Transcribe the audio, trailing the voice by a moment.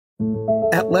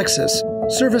At Lexus,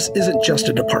 service isn't just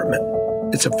a department.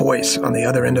 It's a voice on the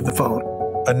other end of the phone.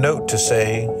 A note to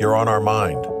say you're on our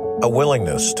mind. A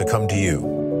willingness to come to you.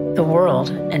 The world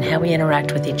and how we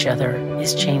interact with each other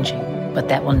is changing, but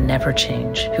that will never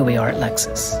change who we are at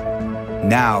Lexus.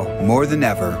 Now, more than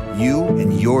ever, you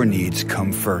and your needs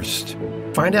come first.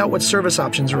 Find out what service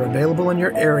options are available in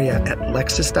your area at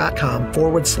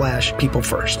lexus.com/people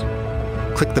first.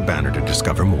 Click the banner to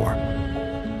discover more.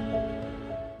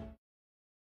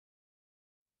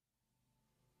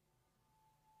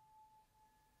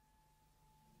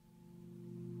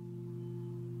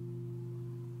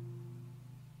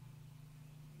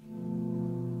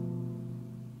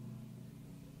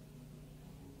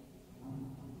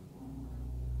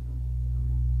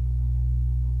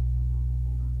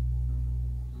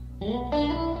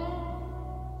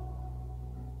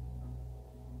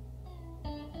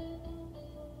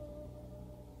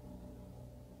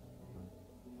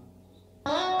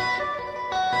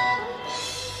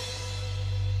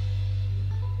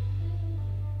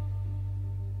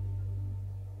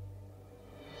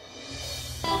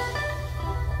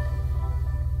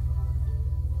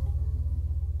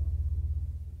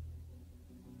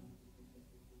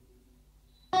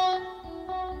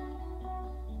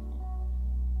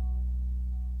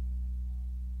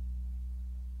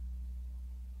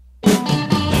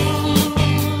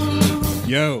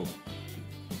 Yo,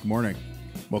 good morning.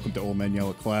 Welcome to Old Man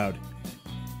Yell at Cloud.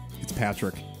 It's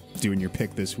Patrick doing your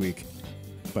pick this week,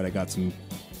 but I got some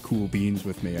cool beans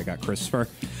with me. I got Christopher.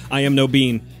 I am no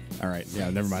bean. All right, yeah,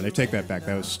 never mind. I take that back.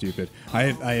 That was stupid. I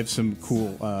have some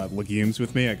cool legumes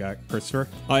with me. I got Christopher.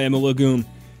 I am a legume.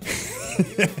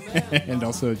 And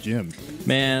also Jim.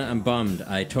 Man, I'm bummed.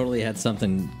 I totally had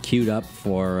something queued up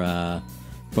for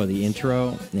the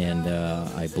intro, and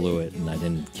I blew it, and I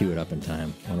didn't queue it up in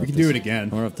time. We can do it again.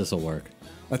 I wonder if this will work.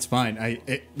 That's fine.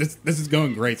 This is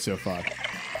going great so far.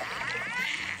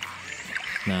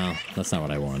 No, that's not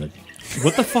what I wanted.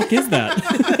 What the fuck is that?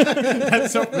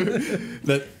 That's something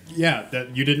that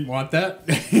you didn't want that.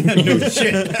 No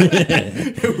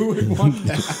shit. Who would want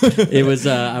that? It was.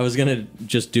 I was gonna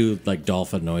just do like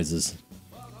dolphin noises.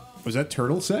 Was that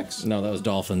turtle sex? No, that was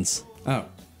dolphins. Oh,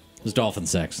 it was dolphin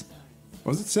sex.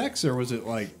 Was it sex or was it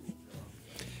like?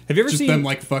 Have you ever just seen them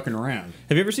like fucking around?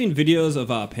 Have you ever seen videos of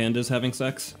pandas having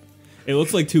sex? It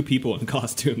looks like two people in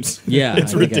costumes. Yeah,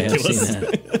 it's I think ridiculous. I have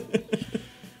seen that.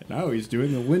 Now he's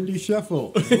doing the windy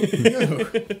shuffle.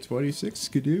 26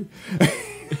 skidoo.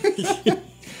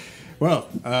 Well,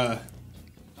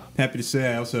 happy to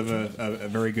say I also have a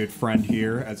very good friend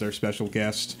here as our special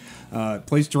guest.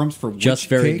 Plays drums for Just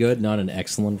very Cake. good, not an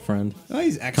excellent friend. Oh,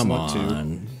 he's excellent Come on.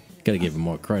 too. Gotta give him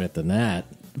more credit than that.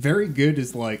 Very good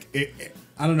is like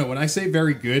I don't know. When I say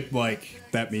very good, like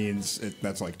that means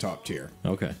that's like top tier.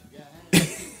 Okay.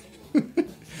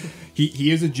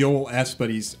 He is a Joel S, but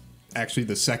he's actually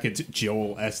the second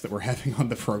Joel S that we're having on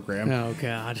the program. Oh,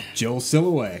 God. Joel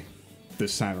Silloway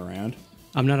this time around.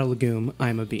 I'm not a legume.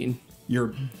 I'm a bean.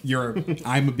 You're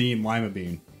I'm a bean, lima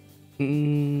bean.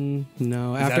 No.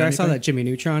 Is After that I saw anything? that Jimmy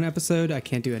Neutron episode, I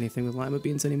can't do anything with lima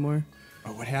beans anymore.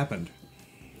 Oh, what happened?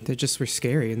 They just were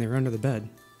scary and they were under the bed.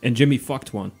 And Jimmy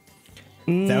fucked one.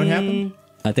 Is that what happened?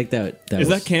 I think that Is was,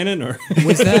 that canon or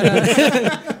Was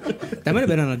that... that might have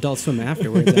been on Adult Swim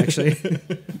afterwards, actually.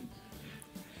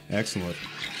 Excellent.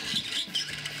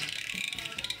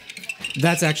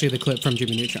 That's actually the clip from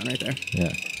Jimmy Neutron right there.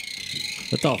 Yeah.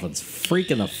 The dolphin's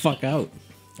freaking the fuck out.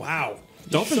 Wow.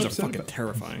 dolphins So are upset fucking about-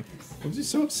 terrifying? What was he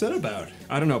so upset about?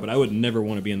 I don't know, but I would never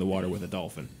want to be in the water with a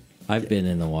dolphin. I've been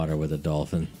in the water with a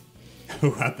dolphin.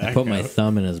 How'd that Put go? my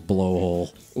thumb in his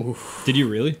blowhole. Did you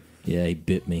really? Yeah, he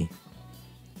bit me.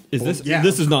 Is this yeah.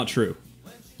 this is not true?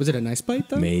 Was it a nice bite,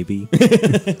 though? Maybe.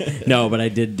 No, but I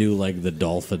did do like the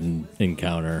dolphin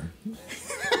encounter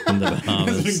in the Does it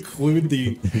Bahamas. include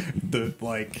the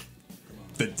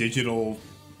digital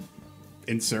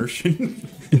insertion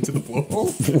into the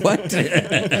blowhole? What?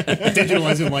 Digital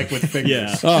as in like with fingers.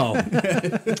 Yeah. Oh.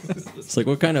 It's like,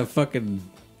 what kind of fucking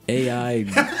AI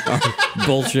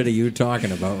bullshit are you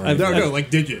talking about right now? No, like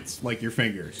digits, like your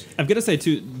fingers. I've got to say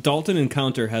too, Dalton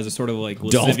Encounter has a sort of like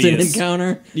Dolphin lascivious...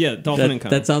 encounter? Yeah, Dolphin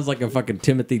Encounter. That sounds like a fucking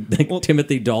Timothy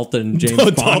Dalton, James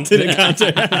Bond. Dalton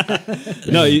Encounter.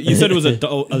 No, you said it was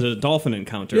a dolphin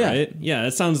encounter, Yeah. right? Yeah,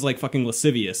 it sounds like fucking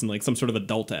lascivious and like some sort of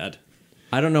adult ad.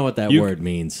 I don't know what that You- word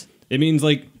means. It means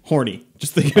like horny.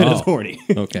 Just think of it as Oh. horny.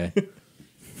 Okay.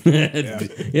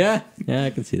 Yeah, I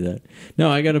can see that.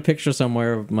 No, I got a picture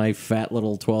somewhere of my fat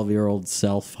little 12-year-old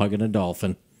self hugging a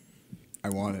dolphin. I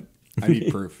want it. I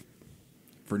need proof.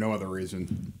 For no other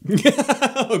reason.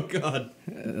 Oh, God.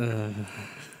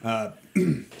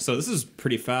 So this is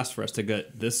pretty fast for us to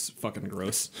get this fucking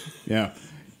gross. Yeah.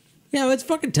 Yeah, it's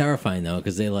fucking terrifying though,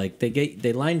 because they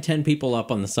line 10 people up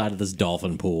on the side of this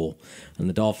dolphin pool, and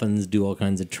the dolphins do all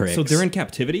kinds of tricks. So they're in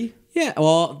captivity? Yeah,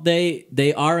 well,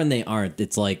 they are and they aren't.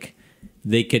 It's like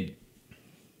they could.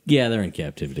 Yeah, they're in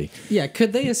captivity. Yeah,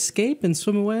 could they escape and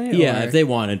swim away? Yeah, or? if they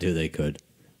wanted to, they could.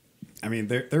 I mean,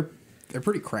 they're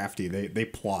pretty crafty. They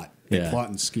plot. They plot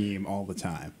and scheme all the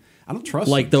time. I don't trust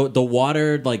like them. the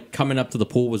water like coming up to the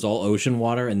pool was all ocean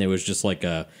water, and there was just like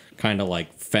a kind of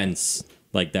like fence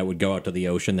like that would go out to the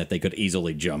ocean that they could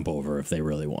easily jump over if they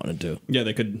really wanted to. Yeah,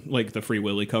 they could, like the Free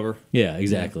Willy cover. Yeah,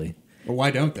 exactly. Well,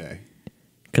 why don't they?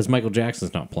 Because Michael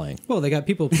Jackson's not playing. Well, they got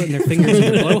people putting their fingers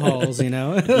in the blowholes, you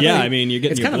know? Yeah, I mean, you're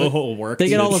getting your blowhole work. They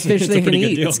get all the fish they can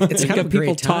eat. It's They kind of got a people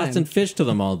great time. tossing fish to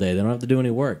them all day. They don't have to do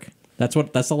any work. That's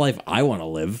the life I want to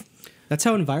live. That's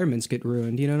how environments get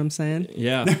ruined, you know what I'm saying?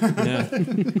 Yeah,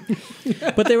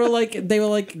 yeah. But they were like,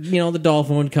 you know, the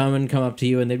dolphin would come up to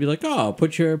you, and they'd be like, "Oh,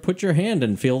 put your hand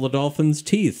and feel the dolphin's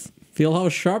teeth. Feel how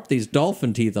sharp these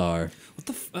dolphin teeth are." What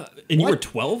the? And you were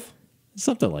 12?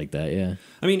 Something like that, yeah.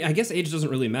 I mean, I guess age doesn't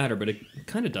really matter, but it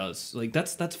kind of does. Like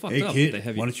that's fucked Hey up. kid, They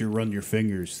have why don't you run your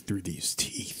fingers through these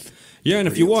teeth? Yeah, and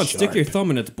if you Real want, stick sharp. your thumb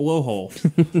in its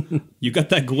blowhole. You got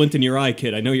that glint in your eye,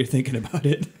 kid. I know you're thinking about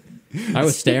it. I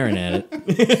was staring at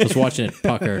it. I was watching it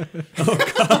pucker.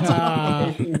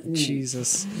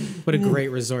 Jesus. What a great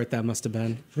resort that must have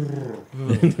been.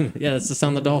 Yeah, that's the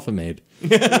sound the dolphin made.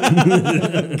 We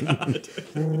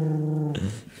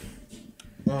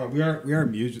are a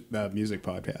music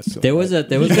podcast. So There was a,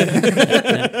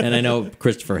 and I know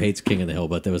Christopher hates King of the Hill,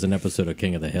 but there was an episode of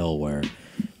King of the Hill where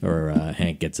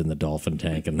Hank gets in the dolphin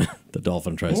tank and the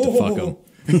dolphin tries to fuck him.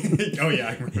 Oh yeah,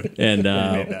 I remember. And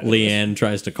Leanne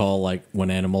tries to call like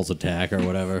When Animals Attack or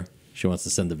whatever. She wants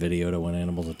to send the video to When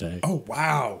Animals Attack. Oh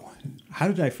wow! How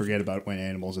did I forget about When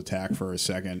Animals Attack for a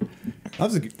second?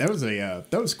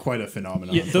 That was quite a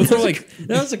phenomenon. Yeah, those are like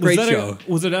That was a great show.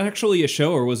 Was it actually a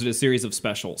show or was it a series of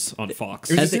specials on Fox?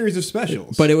 It was a series of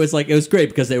specials. But it was great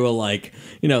because they were like,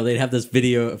 you know, they'd have this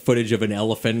video footage of an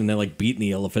elephant and they're like beating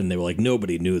the elephant. And they were like,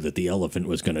 nobody knew that the elephant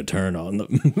was going to turn on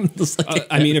them.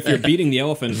 I mean, if you're beating the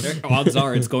elephant, odds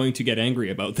are it's going to get angry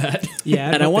about that.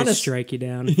 Yeah, And I want to strike you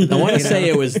down. I want to say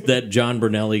it was that John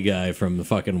Brunelli guy from the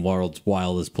fucking World's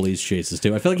Wildest Police Chases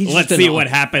too. I feel like he's Let's just see what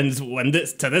happens when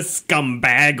this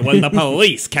scumbag when the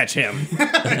police catch him.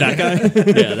 That guy?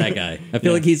 Yeah, that guy. I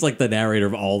feel like he's like the narrator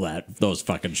of all those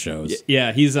fucking shows.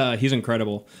 Yeah, he's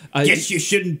incredible. Guess you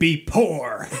shouldn't be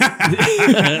poor.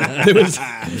 there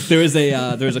was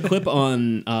a clip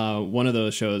on one of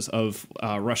those shows of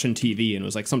Russian TV, and it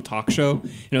was like some talk show,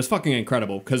 and it was fucking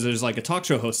incredible because there's like a talk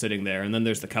show host sitting there, and then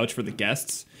there's the couch for the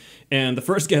guests. And the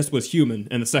first guest was human,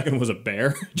 and the second was a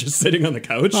bear just sitting on the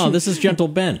couch. Oh, this is Gentle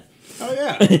Ben. Oh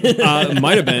yeah.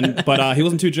 Might have been, but he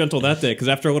wasn't too gentle that day because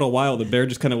after a little while, the bear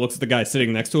just kind of looks at the guy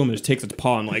sitting next to him and just takes its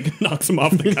paw and like knocks him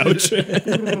off the couch.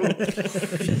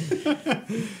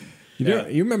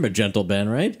 You remember Gentle Ben,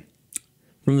 right?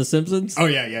 From The Simpsons? Oh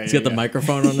yeah. He's got the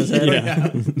microphone on his head.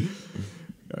 Yeah.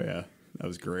 Oh yeah, that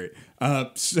was great.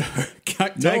 So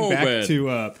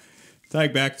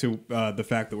tying back to the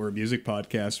fact that we're a music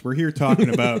podcast, we're here talking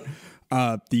about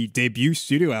the debut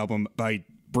studio album by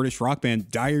British rock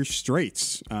band Dire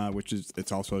Straits,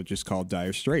 it's also just called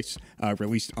Dire Straits,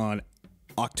 released on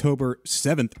October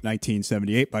 7th,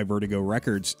 1978 by Vertigo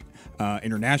Records,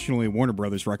 internationally Warner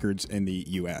Brothers Records in the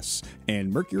US,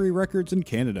 and Mercury Records in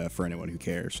Canada for anyone who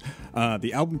cares.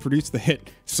 The album produced the hit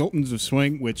Sultans of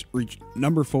Swing, which reached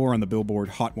number 4 on the Billboard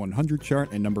Hot 100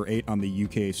 chart and number 8 on the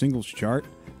UK singles chart.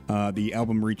 The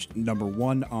album reached number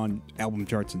 1 on album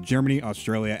charts in Germany,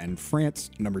 Australia, and France,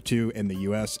 number 2 in the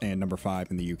US, and number 5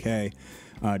 in the UK.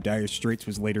 Dire Straits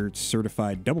was later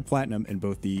certified double platinum in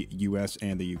both the US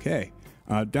and the UK.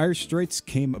 Dire Straits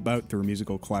came about through a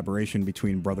musical collaboration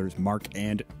between brothers Mark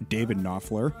and David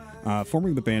Knopfler,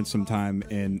 forming the band sometime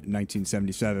in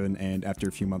 1977, and after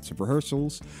a few months of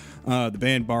rehearsals, the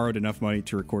band borrowed enough money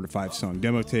to record a 5-song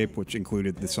demo tape, which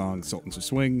included the song Sultans of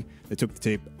Swing. They took the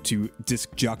tape to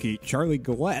disc jockey Charlie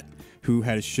Gillette, who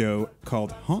had a show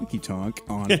called Honky Tonk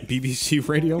on BBC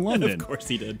Radio London. Of course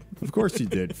he did. Of course he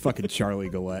did. Fucking Charlie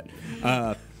Gillette.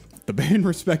 The band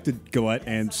respected Gillette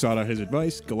and sought out his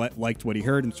advice. Gillette liked what he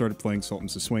heard and started playing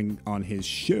Sultans of Swing on his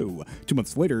show. 2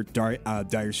 months later,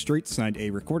 Dire Straits signed a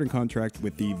recording contract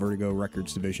with the Vertigo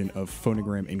Records division of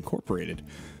Phonogram Incorporated.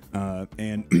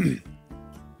 And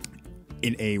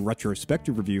In a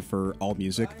retrospective review for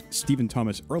AllMusic, Stephen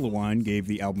Thomas Erlewine gave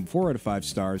the album 4 out of 5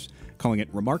 stars, calling it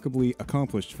remarkably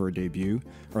accomplished for a debut.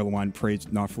 Erlewine praised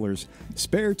Knopfler's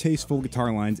spare, tasteful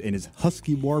guitar lines and his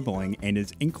husky warbling and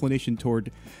his inclination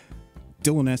toward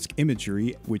Dylan-esque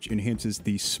imagery, which enhances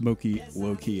the smoky,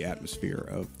 low-key atmosphere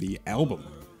of the album.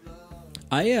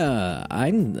 I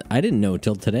didn't know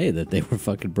till today that they were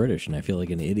fucking British, and I feel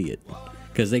like an idiot.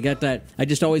 Because they got that... I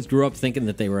just always grew up thinking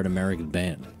that they were an American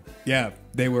band. Yeah,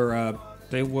 they were an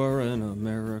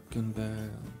American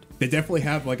band. They definitely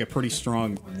have like a pretty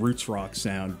strong roots rock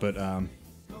sound, but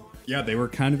yeah, they were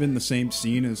kind of in the same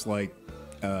scene as like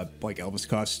Elvis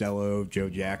Costello, Joe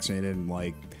Jackson, and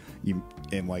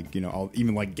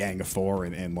even like Gang of Four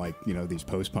and like, you know, these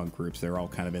post-punk groups. They're all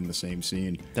kind of in the same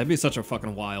scene. That'd be such a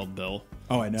fucking wild bill.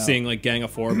 Oh, I know. Seeing like Gang of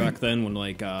Four back then when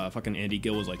like fucking Andy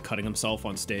Gill was like cutting himself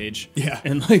on stage. Yeah.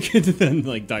 And like then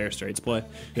like Dire Straits play.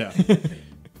 Yeah.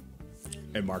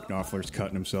 And Mark Knopfler's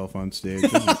cutting himself on stage.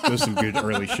 Those are some good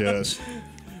early shows.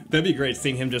 That'd be great,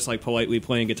 seeing him just like politely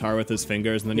playing guitar with his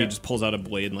fingers, and then he just pulls out a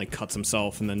blade and like cuts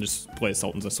himself, and then just plays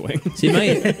Sultans of Swing. See,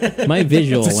 my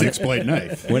visual... It's a 6-blade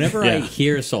knife. Whenever I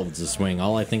hear Sultans of Swing,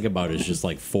 all I think about is just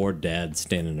like 4 dads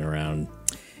standing around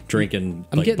drinking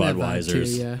like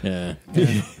Budweisers. Yeah.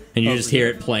 And you just hear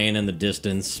it playing in the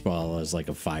distance while there's like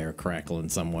a fire crackling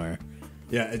somewhere.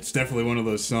 Yeah, it's definitely one of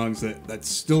those songs that's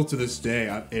still to this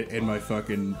day in my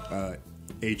fucking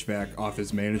HVAC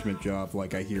office management job.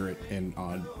 Like I hear it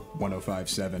on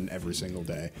 105.7 every single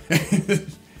day.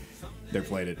 They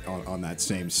played it on that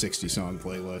same 60-song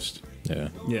playlist.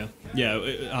 Yeah.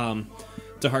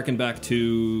 To harken back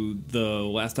to the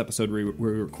last episode we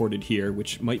recorded here,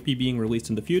 which might be being released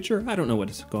in the future. I don't know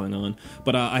what's going on.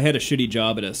 But I had a shitty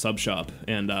job at a sub shop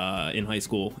and in high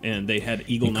school, and they had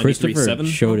Eagle 93.7. Christopher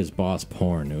showed his boss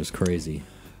porn. It was crazy.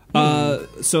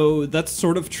 So that's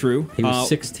sort of true. He was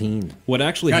 16. What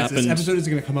actually happened... This episode is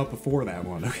going to come up before that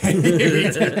one,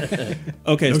 okay?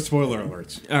 Okay. No spoiler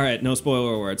alerts. All right, no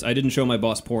spoiler alerts. I didn't show my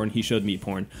boss porn. He showed me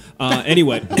porn.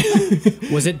 Anyway.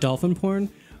 Was it dolphin porn?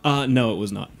 No, it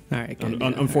was not. All right.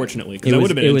 Unfortunately, because that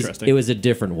would have been interesting. It was a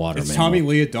different water. Is Tommy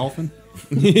Lee a dolphin?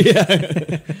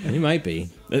 Yeah. He might be.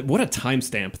 What a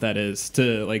timestamp that is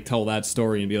to like tell that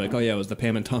story and be like, oh yeah, it was the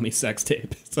Pam and Tommy sex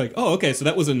tape. It's like, oh okay, so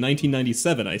that was in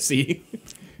 1997. I see.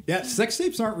 Yeah, sex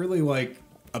tapes aren't really like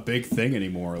a big thing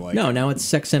anymore. Like no, now it's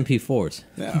sex MP4s.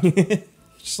 Yeah,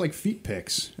 just like feet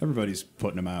pics. Everybody's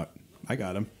putting them out. I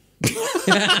got them.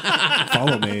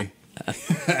 Follow me.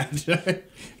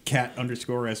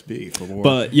 cat_SB for more.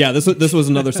 But yeah, this was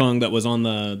another song that was on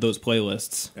those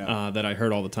playlists that I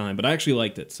heard all the time. But I actually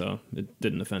liked it, so it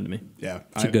didn't offend me. Yeah,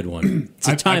 it's a good one. It's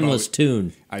a timeless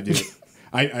tune. I do.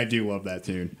 I do love that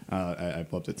tune.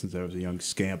 I've loved it since I was a young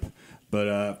scamp.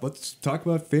 But let's talk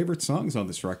about favorite songs on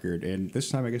this record. And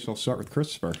this time, I guess I'll start with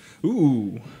Christopher.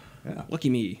 Ooh, yeah, lucky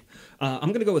me.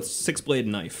 I'm gonna go with 6-Blade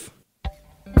Knife.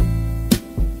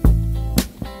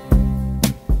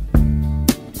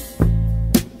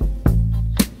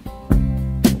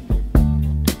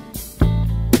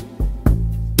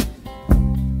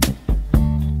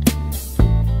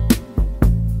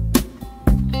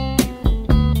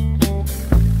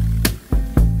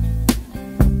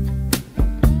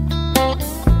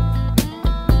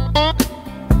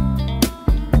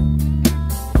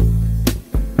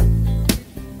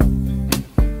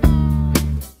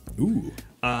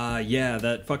 Yeah,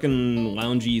 that fucking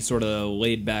loungy sort of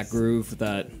laid back groove,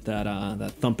 that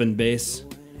thumping bass.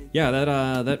 Yeah,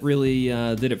 that really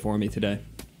did it for me today.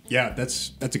 Yeah,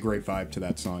 that's a great vibe to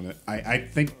that song. I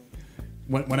think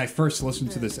when I first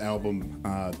listened to this album,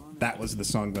 that was the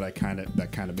song that kind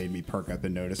of made me perk up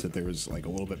and notice that there was like a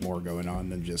little bit more going on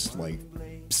than just like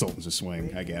Sultans of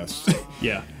Swing, I guess.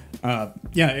 Yeah.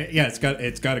 It's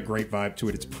got a great vibe to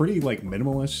it. It's pretty like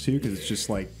minimalist too, because it's just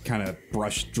like kind of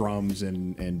brushed drums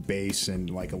and bass and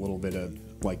like a little bit of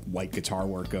like light guitar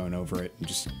work going over it, and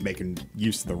just making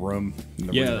use of the room and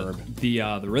the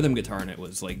reverb. The rhythm guitar in it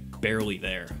was like barely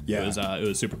there. Yeah, it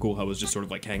was super cool how it was just sort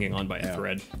of like hanging on by a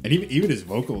thread. And even his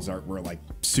vocals were like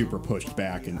super pushed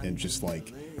back and just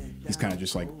like he's kind of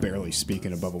just like barely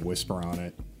speaking above a whisper on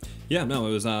it. Yeah, no,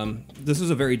 it was. This is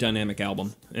a very dynamic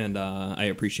album, and I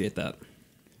appreciate that.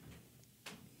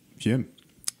 Jim,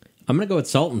 I'm gonna go with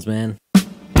Sultans, man.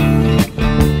 You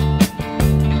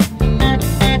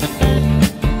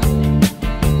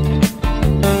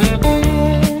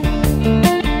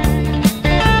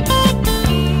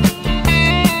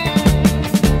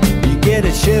get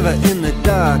a shiver in the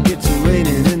dark. It's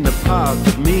raining in the park,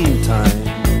 but meantime.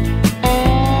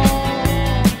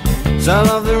 Sound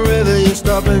of the river, you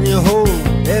stop and you hold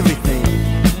everything.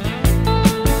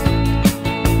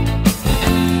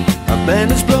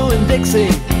 Band is blowing Dixie,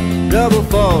 double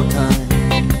fall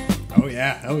time. Oh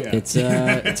yeah, oh yeah.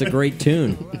 It's a great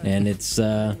tune, and it's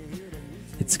got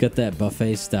that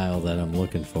buffet style that I'm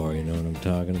looking for. You know what I'm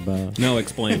talking about? No,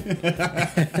 explain.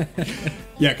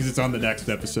 Yeah, because it's on the next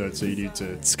episode, so you need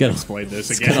to explain this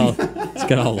it's again. It's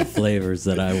got all the flavors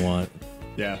that I want.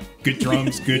 Yeah, good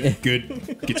drums, good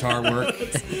guitar work.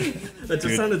 That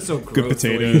just sounded so gross. Good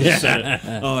potatoes.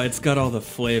 Yeah. Oh, it's got all the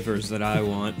flavors that I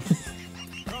want.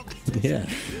 Yeah.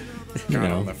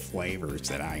 Got all the flavors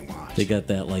that I want. They got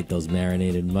that, like those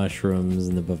marinated mushrooms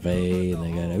in the buffet, and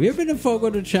they got. Have you ever been to Fogo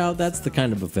de Chao? That's the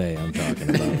kind of buffet I'm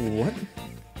talking about. What?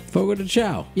 Fogo de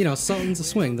Chao. You know, Sultan's a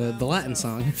Swing, the Latin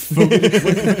song. Fogo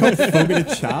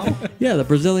de Chao? Yeah, the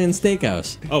Brazilian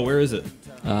steakhouse. Oh, where is it?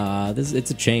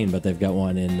 It's a chain, but they've got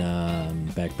one in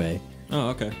Back Bay. Oh,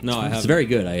 okay. No, I haven't. It's very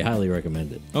good. I highly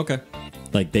recommend it. Okay.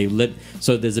 Like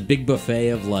so there's a big buffet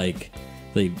of like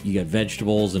you got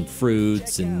vegetables and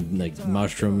fruits and like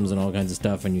mushrooms and all kinds of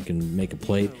stuff, and you can make a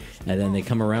plate, and then they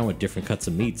come around with different cuts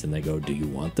of meats, and they go, "Do you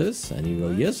want this?" And you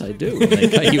go, "Yes, I do." And they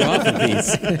cut you off a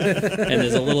piece, and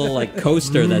there's a little like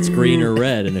coaster that's green or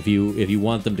red, and if you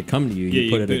want them to come to you,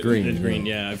 you put it in green. In green,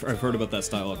 yeah. I've heard about that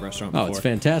style of restaurant before. Oh, it's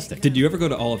fantastic. Did you ever go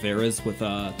to Oliveira's with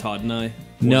Todd and I?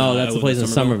 No, that's the place in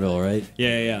Somerville, right?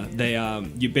 Yeah. They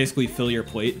you basically fill your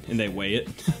plate and they weigh it,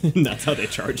 and that's how they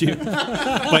charge you.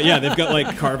 But yeah, they've got like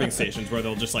carving stations where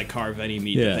they'll just like carve any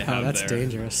meat that they have. Oh, that's there.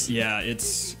 dangerous. Yeah,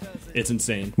 it's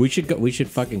insane. We should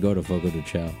fucking go to Fogo de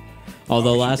Chao.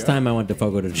 Although last time I went to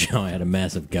Fogo de Chao, I had a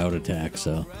massive gout attack.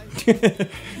 So,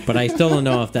 but I still don't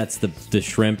know if that's the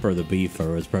shrimp or the beef,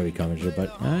 or it's probably combination.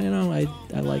 But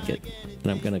I like it,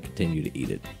 and I'm gonna continue to eat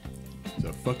it.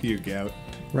 So fuck you, gout.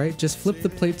 Right? Just flip the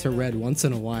plate to red once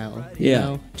in a while. Yeah. You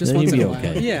know? Just Then once you'd in a be while.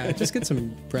 okay. Yeah, just get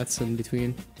some breaths in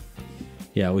between.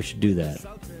 Yeah, we should do that.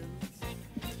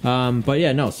 But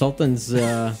yeah, no, Sultan's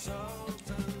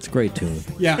it's a great tune.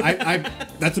 Yeah, I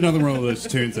that's another one of those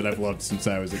tunes that I've loved since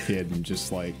I was a kid, and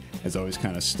just like has always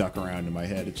kind of stuck around in my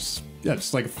head. It's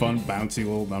just like a fun, bouncy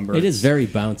little number. It is very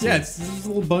bouncy. Yeah, it's a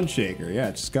little bun shaker. Yeah,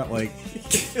 it's just got like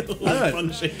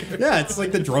Fun shaker. yeah, it's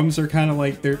like the drums are kind of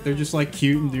like they're just like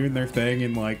cute and doing their thing,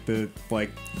 and like the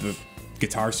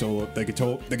guitar solo, the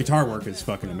guitar work is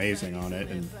fucking amazing on it,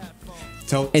 and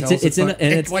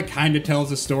it like kind of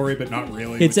tells a story, but not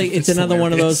really. It's another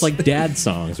one of those like dad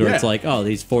songs where Yeah. it's like, oh,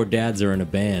 these four dads are in a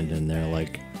band, and they're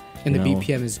like, And the you know,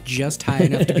 BPM is just high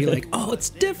enough to be like, oh, it's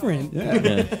different. Yeah,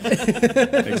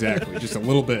 exactly. Just a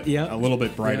little bit, Yep. a little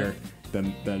bit brighter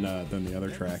than the other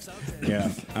tracks.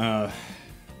 Yeah.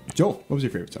 Joel, what was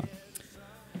your favorite song?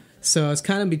 So I was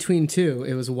kind of between two.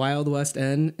 It was Wild West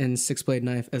End and Six Blade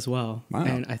Knife as well. Wow.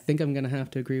 And I think I'm going to have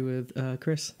to agree with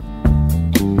Chris.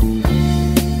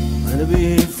 To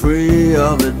be free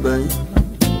of it, babe.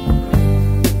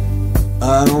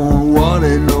 I don't want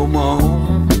it no more.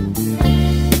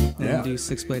 And do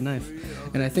Six Blade Knife.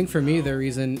 And I think for me, the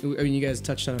reason, I mean, you guys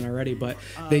touched on it already, but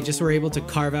they just were able to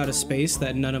carve out a space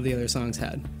that none of the other songs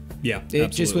had. Yeah, It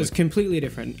just was completely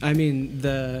different. I mean,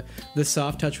 the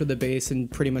soft touch with the bass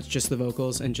and pretty much just the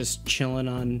vocals and just chilling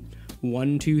on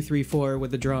 1, 2, 3, 4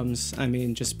 with the drums. I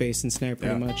mean, just bass and snare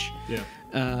pretty much.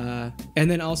 Yeah.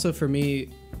 And then also for me,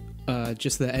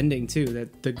 just the ending too,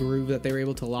 that the groove that they were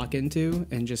able to lock into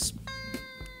and just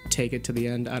take it to the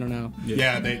end. I don't know.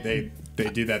 Yeah, they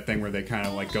do that thing where they kind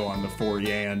of like go on the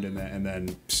 4-yand and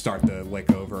then start the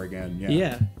lick over again.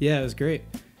 Yeah, it was great.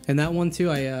 And that one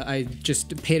too, I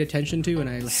just paid attention to, and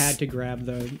I had to grab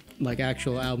the like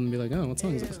actual album and be like, oh, what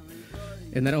song is this?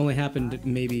 And that only happened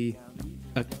maybe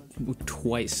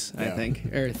twice, I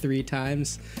think, or 3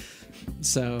 times.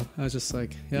 So I was just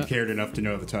like, yeah. You cared enough to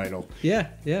know the title. Yeah.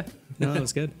 No, that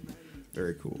was good.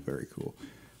 Very cool.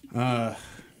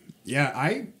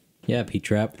 Yeah,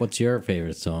 P-Trap, what's your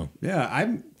favorite song? Yeah,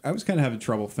 I was kind of having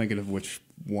trouble thinking of which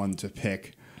one to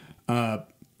pick.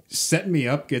 Setting Me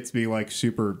Up gets me like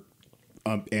super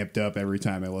amped up every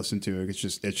time I listen to it.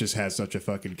 It just has such a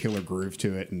fucking killer groove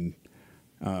to it, and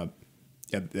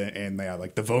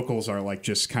like the vocals are like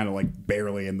just kind of like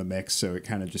barely in the mix, so it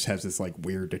kind of just has this like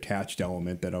weird detached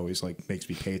element that always like makes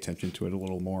me pay attention to it a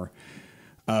little more.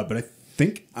 But I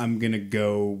think I'm gonna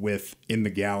go with In the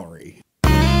Gallery.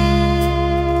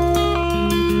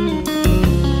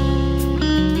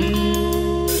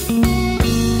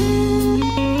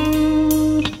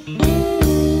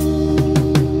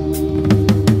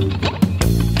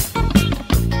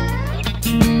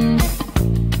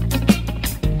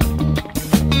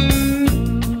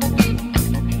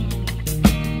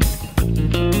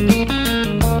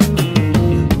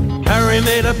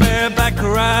 Made a bareback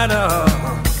rider,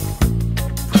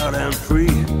 proud and free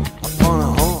upon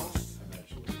a horse.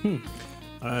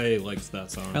 I liked that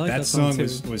song. I like that song too.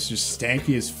 was just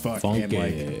stanky as fuck, Funky.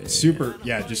 and like super.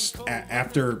 Yeah, just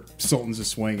after Sultans of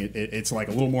Swing, it's like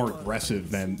a little more aggressive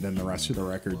than the rest of the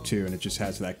record too, and it just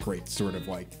has that great sort of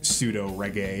like pseudo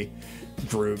reggae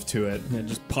groove to it. Yeah,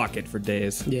 just pocket for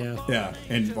days. Yeah. Yeah,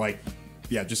 and like,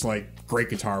 yeah, just like great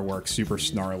guitar work, super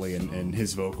snarly, and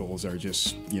his vocals are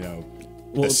just, you know,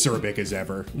 acerbic as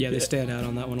ever. Yeah, they stand out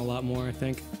on that one a lot more, I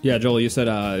think. Yeah, Joel, you said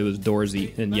it was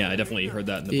Doorsy, and yeah, I definitely heard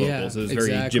that in the vocals. It was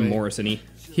very Jim Morrison-y.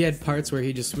 He had parts where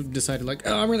he just decided, like,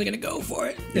 oh, I'm really going to go for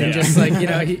it. And just like, you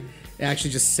know, he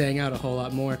actually just sang out a whole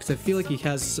lot more. Because I feel like he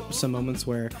has some moments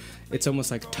where it's almost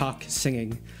like talk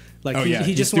singing. Like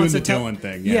he just wants to tell Dylan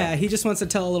thing. Yeah, he just wants to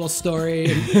tell a little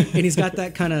story, and he's got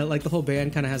that kind of like the whole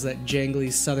band kind of has that jangly,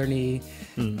 southerny,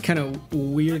 kind of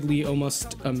weirdly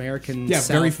almost American. Yeah,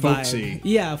 South very vibe. folksy.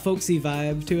 Yeah, folksy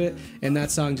vibe to it, and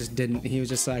that song just didn't. He was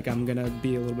just like, I'm gonna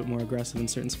be a little bit more aggressive in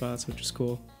certain spots, which is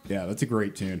cool. Yeah, that's a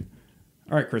great tune.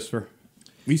 All right, Christopher,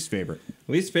 least favorite.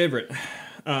 Least favorite.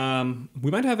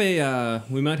 We might have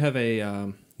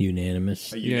a.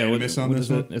 Unanimous. Unanimous on this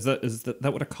one? Is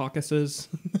that what a caucus is?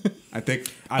 I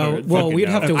think. I don't. Well, we'd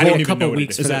have to wait a couple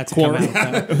weeks for that to come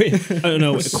out. I don't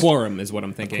know. A quorum is what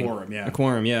I'm thinking. A quorum, yeah. A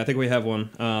quorum, yeah. I think we have one.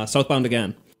 Southbound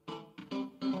Again.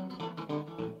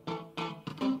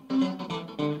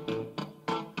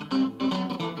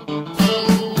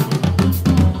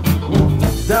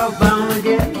 Southbound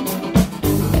again.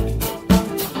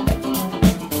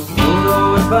 Don't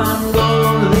know if I'm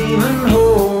gonna leaving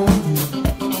home.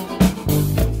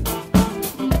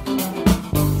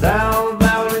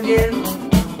 Southbound again.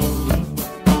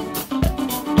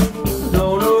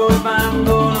 Don't know if I'm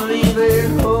gonna leave it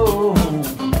home.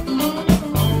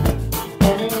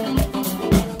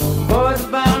 Boys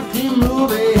bound keep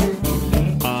moving.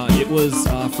 It was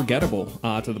forgettable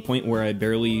to the point where I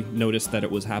barely noticed that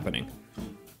it was happening.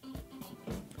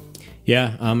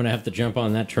 Yeah, I'm gonna have to jump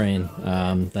on that train,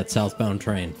 that southbound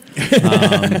train.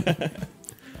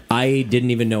 I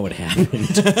didn't even know what happened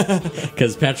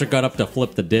because Patrick got up to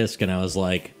flip the disc, and I was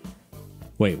like,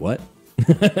 "Wait, what?"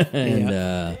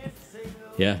 And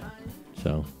yeah,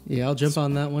 so Yeah, I'll jump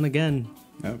on that one again.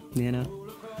 Oh. You know,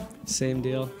 same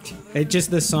deal. It just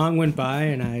the song went by,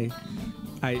 and I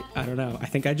don't know. I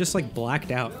think I just like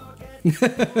blacked out.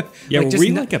 Yeah, Like, were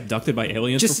we like abducted by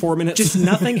aliens for 4 minutes? Just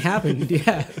nothing happened.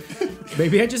 Yeah,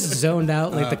 maybe I just zoned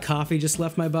out. Like the coffee just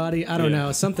left my body. I don't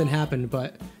know. Something happened,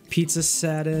 but pizza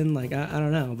sat in. Like I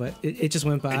don't know, but it just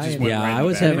went by. just and- went yeah, right in I the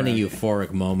was having a background.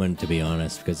 euphoric moment, to be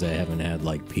honest, because I haven't had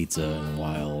like pizza in a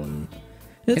while, and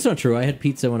it's not true. I had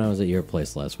pizza when I was at your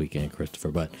place last weekend, Christopher.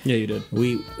 But Yeah, you did.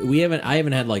 I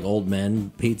haven't had like old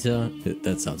men pizza.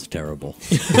 That sounds terrible.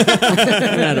 I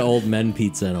haven't had old men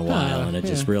pizza in a while, and it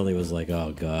just really was like,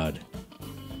 oh god.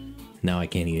 Now I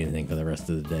can't eat anything for the rest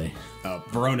of the day.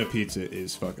 Verona pizza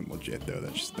is fucking legit though.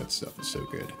 That stuff is so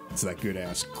good. It's that good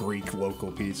ass Greek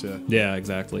local pizza. Yeah,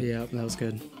 exactly. Yeah, that was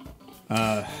good.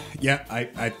 Yeah,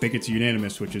 I think it's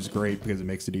unanimous, which is great because it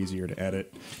makes it easier to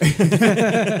edit.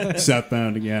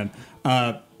 Southbound again.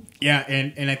 Yeah,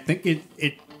 and I think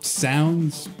it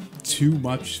sounds too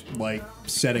much like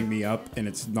Setting Me Up, and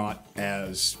it's not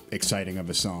as exciting of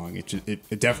a song.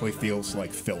 It definitely feels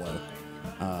like filler.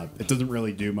 It doesn't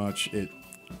really do much. It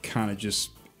kind of just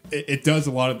it does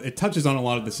a lot of it touches on a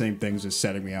lot of the same things as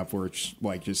Setting Me Up, where it's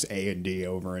like just A and D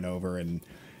over and over, and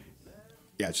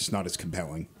yeah, it's just not as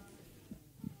compelling.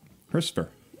 Christopher,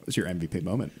 what's your MVP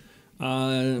moment?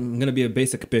 I'm going to be a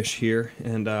basic bish here,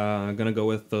 and I'm going to go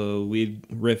with the lead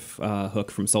riff hook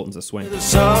from Sultans of Swing. The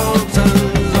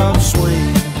Sultans of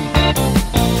Swing.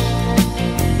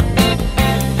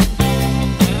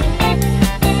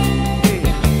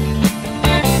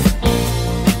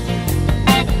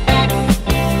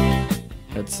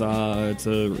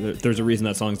 There's a reason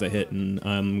that song's a hit, and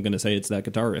I'm going to say it's that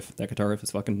guitar riff. That guitar riff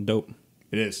is fucking dope.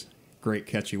 It is. Great,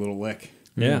 catchy little lick.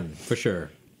 Yeah. For sure.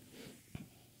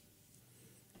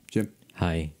 Jim?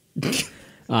 Hi.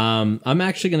 I'm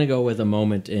actually going to go with a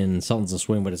moment in Sultans of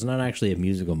Swing, but it's not actually a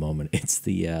musical moment. It's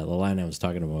the line I was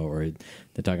talking about where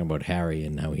they're talking about Harry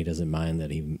and how he doesn't mind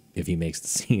that if he makes the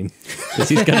scene. Because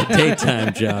he's got a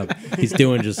daytime job. He's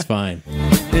doing just fine.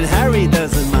 And Harry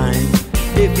doesn't mind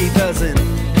if he doesn't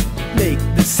make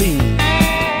the scene.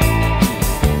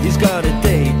 He's got a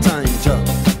daytime job.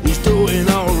 He's doing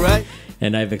all right.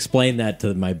 And I've explained that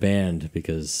to my band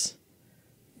because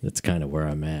that's kind of where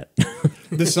I'm at.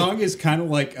 The song is kind of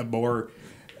like a more...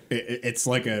 It's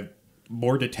like a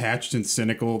more detached and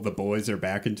cynical. The boys are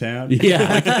back in town.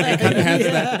 Yeah. It kind of has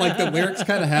that, like the lyrics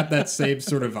kind of have that same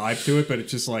sort of vibe to it, but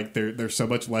it's just like they're so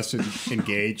much less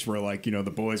engaged. Where like, you know, the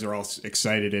boys are all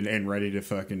excited and ready to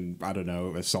fucking, I don't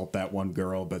know, assault that one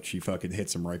girl, but she fucking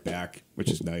hits them right back, which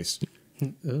is nice.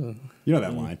 You know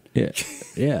that line. Yeah.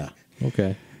 Yeah.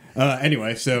 Okay.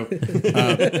 Anyway, so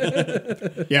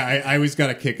yeah, I always got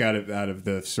a kick out of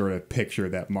the sort of picture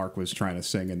that Mark was trying to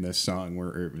sing in this song, where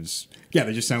it was, yeah,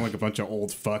 they just sound like a bunch of old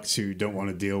fucks who don't want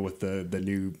to deal with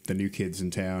the new kids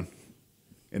in town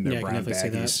in their brown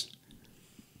baggies.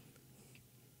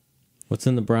 What's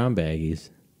in the brown baggies?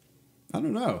 I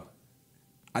don't know.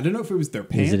 I don't know if it was their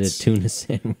pants. Is it a tuna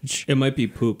sandwich? It might be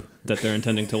poop that they're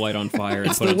intending to light on fire and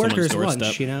It's put the on someone's workers' doorstep.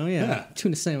 lunch, you know? Yeah. Yeah.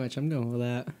 Tuna sandwich. I'm going with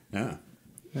that. Yeah.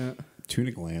 Yeah.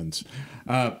 Tuna glands.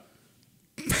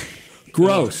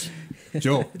 Gross.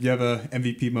 Joel, you have a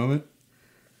MVP moment?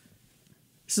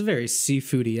 This is a very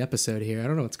seafoody episode here. I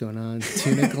don't know what's going on.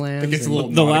 Tuna glands. It gets a and-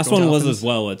 little The last one was dolphins. as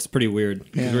well. It's pretty weird.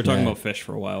 Yeah. We were talking Yeah. about fish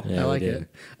for a while. Yeah, I we like did. it.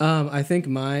 I think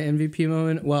my MVP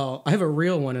moment, well, I have a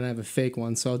real one and I have a fake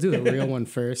one, so I'll do the real one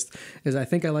first, is I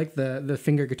think I like the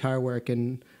finger guitar work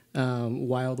in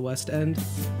Wild West End.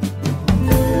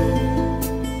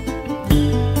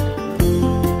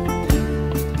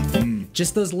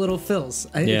 Just those little fills.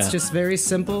 Yeah. It's just very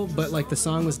simple, but like the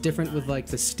song was different with like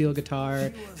the steel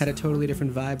guitar, had a totally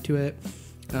different vibe to it.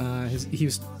 He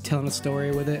was telling a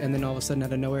story with it, and then all of a sudden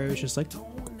out of nowhere it was just like,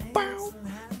 "Bow,"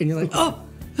 and you're like, oh,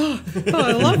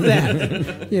 I love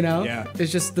that. You know? Yeah.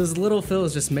 It's just those little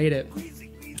fills just made it.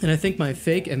 And I think my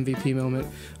fake MVP moment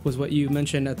was what you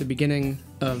mentioned at the beginning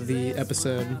of the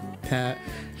episode, Pat,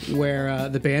 where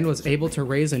the band was able to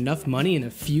raise enough money in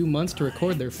a few months to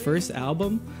record their first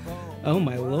album. Oh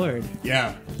my lord.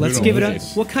 Yeah. Let's Good give it old up.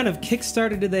 days. What kind of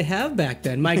Kickstarter did they have back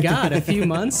then? My God, a few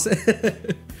months?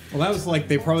 Well, that was like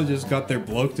they probably just got their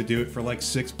bloke to do it for like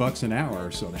 $6 an hour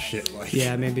or some shit. Like,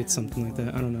 Yeah, maybe it's something like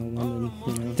that. I don't know. London,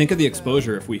 you know. Think of the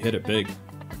exposure if we hit it big.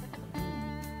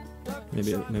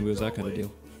 Maybe it was that kind of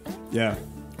deal. yeah,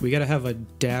 We got to have a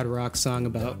dad rock song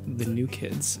about the new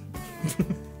kids.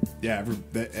 yeah.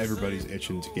 Everybody's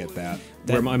itching to get that.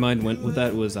 Where my mind went with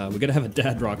that was we gotta have a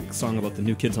dad rock song about the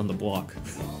new kids on the block.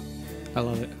 I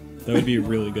love it. That would be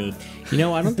really good. You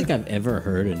know, I don't think I've ever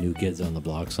heard a New Kids on the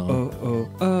Block song.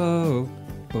 Oh,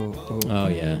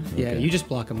 yeah. Yeah, Okay. you just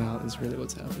block them out is really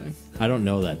what's happening. I don't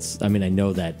know I mean, I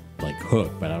know that, like,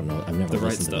 hook, but I don't know. I've never The right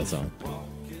listened to that stuff. song.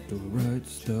 The right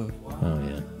stuff. Oh,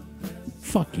 yeah.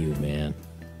 Fuck you, man.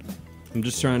 I'm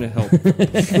just trying to help.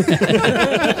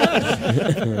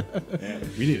 Man,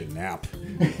 we need a nap.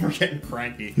 We're getting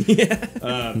cranky.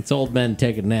 It's old men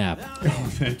take a nap.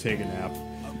 Take a nap.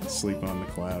 Sleep on the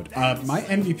cloud. My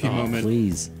MVP moment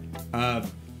Please.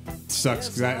 sucks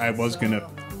because I was gonna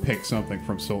pick something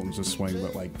from Sultans of Swing,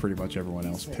 but like pretty much everyone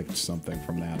else picked something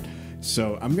from that.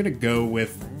 So I'm gonna go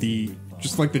with the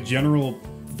general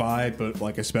vibe, but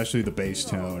like especially the bass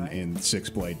tone in Six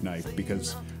Blade Knife,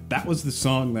 because that was the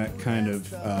song that kind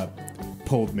of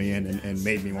pulled me in and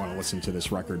made me want to listen to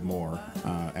this record more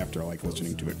after like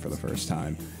listening to it for the first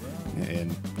time.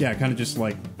 And yeah, kind of just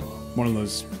like one of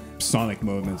those sonic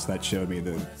moments that showed me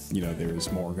that, you know, there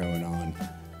was more going on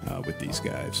with these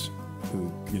guys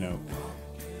who, you know,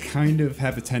 kind of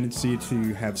have a tendency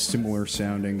to have similar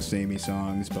sounding samey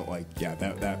songs, but like, yeah,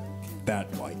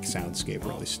 that like soundscape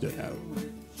really stood out.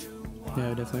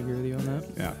 Yeah, I definitely agree with you on that.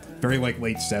 Yeah, very like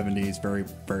late 70s, very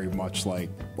very much like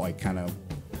kind of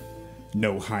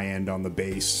no high end on the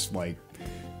bass, like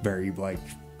very like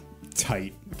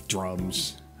tight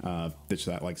drums. It's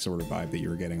that like sort of vibe that you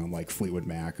were getting on like Fleetwood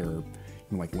Mac, or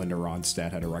like Linda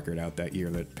Ronstadt had a record out that year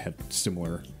that had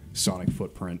similar sonic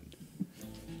footprint.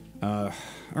 All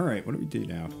right, what do we do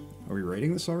now? Are we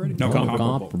rating this already? No,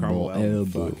 Comparable.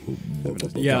 Fuck.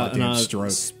 Yeah, Goddamn and stroke.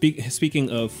 speaking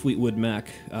of Fleetwood Mac,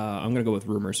 I'm gonna go with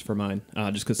Rumors for mine,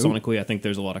 just because sonically I think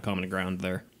there's a lot of common ground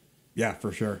there. Yeah,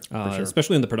 for sure. For sure.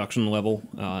 Especially in the production level,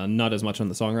 not as much on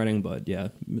the songwriting, but yeah,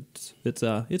 it's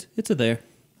a there.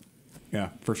 Yeah,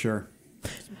 for sure.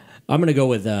 I'm going to go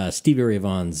with Stevie Ray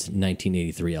Vaughan's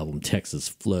 1983 album, Texas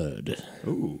Flood.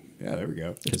 Ooh, yeah, there we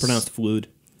go. It's pronounced fluid.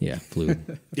 Yeah,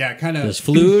 fluid. Yeah, kind of. There's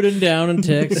flooding down in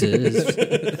Texas.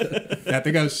 Yeah, I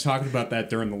think I was talking about that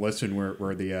during the listen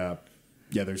where the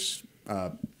there's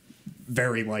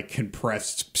very like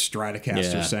compressed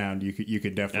Stratocaster sound. You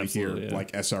could definitely Absolutely, hear yeah.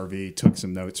 like SRV took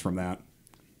some notes from that.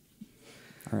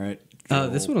 All right.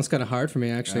 This one was kind of hard for me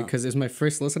actually because it was my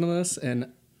first listen to this,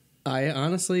 and I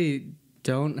honestly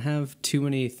don't have too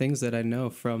many things that I know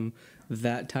from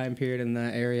that time period in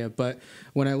that area. But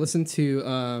when I listened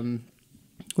to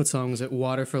what song was it,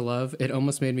 Water for Love, it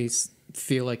almost made me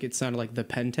feel like it sounded like the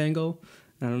Pentangle.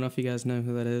 I don't know if you guys know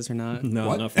who that is or not.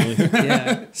 No, not familiar.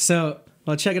 Yeah. So,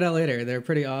 well, check it out later. They're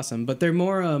pretty awesome, but they're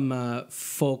more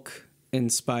folk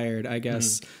inspired, I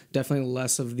guess. Definitely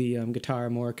less of the guitar,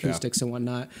 more acoustics and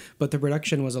whatnot. But the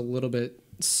production was a little bit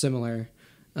similar,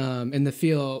 and the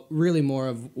feel really more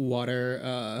of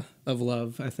Water of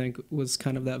Love. I think was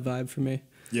kind of that vibe for me.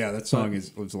 Yeah, that song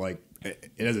was like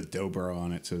it has a dobro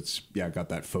on it, so it's got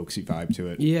that folksy vibe to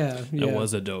it. Yeah. It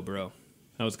was a dobro.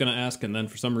 I was gonna ask, and then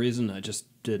for some reason I just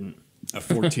didn't. A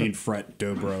 14 fret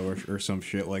dobro or some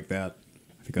shit like that.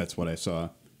 I think that's what I saw.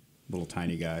 Little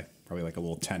tiny guy, probably like a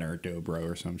little tenor dobro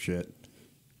or some shit.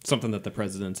 Something that the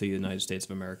presidency of the United States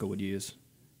of America would use.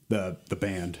 The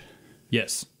band,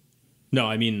 Yes. No,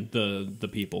 I mean the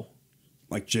people.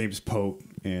 like James Pope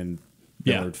and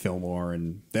Yeah. Millard Fillmore,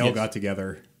 and they all Yes. got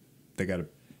together. They got a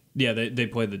Yeah, they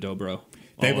played the dobro.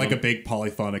 They have like a big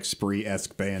polyphonic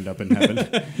spree-esque band up in heaven.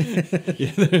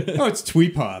 Oh, it's twee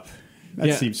pop. That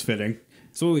Yeah. seems fitting.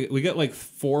 So we got like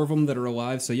 4 of them that are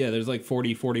alive. So yeah, there's like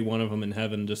 41 of them in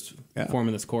heaven just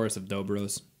forming this chorus of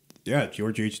dobros. Yeah,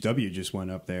 George H.W. just went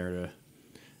up there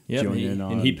to join in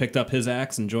on. And he picked up his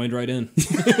axe and joined right in.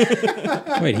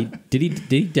 Wait, did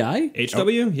he die?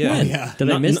 HW? Yeah. When? yeah.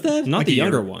 Did I miss that? Not Like the a year.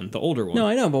 younger one, the older one. No,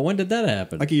 I know, but when did that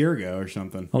happen? like a year ago or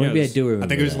something. Oh, maybe Yeah, I do remember. I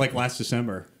think it was that. like last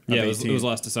December. of Yeah, it was 18.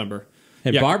 last December.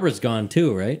 And yeah. Barbara's gone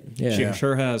too, right? Yeah, She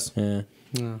sure has. yeah.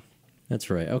 Yeah. That's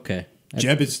right. Okay.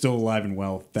 Jeb is still alive and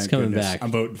well. Thank coming goodness. back.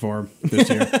 I'm voting for him this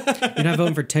year. You're not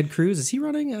voting for Ted Cruz? Is he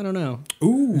running? I don't know.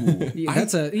 Ooh, Yeah,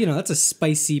 that's a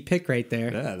spicy pick right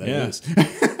there. yeah, that Yeah. is.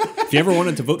 If you ever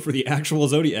wanted to vote for the actual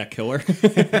Zodiac killer,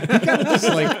 Just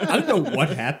like I don't know what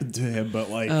happened to him, but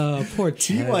like Oh, poor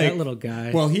Ted, like- that little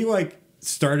guy. well, he like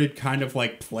started kind of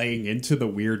like playing into the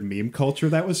weird meme culture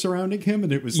that was surrounding him,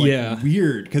 and it was like Yeah.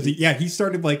 weird because he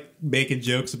started like making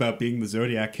jokes about being the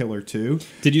Zodiac killer too.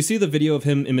 did you see the video of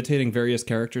him imitating various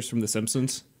characters from The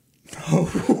Simpsons?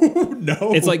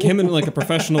 No, It's like him in like a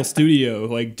professional studio,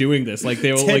 like doing this. Like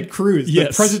they were Ted like Cruz, the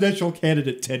Yes. presidential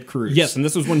candidate Ted Cruz. Yes, and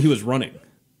this was when he was running.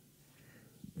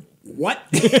 What?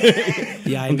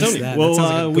 yeah, I missed that. Well, that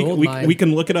sounds like a gold mine. we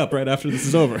can look it up right after this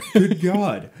is over. Good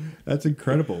God, that's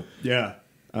incredible. Yeah.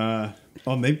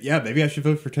 Maybe I should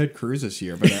vote for Ted Cruz this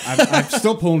year, but I'm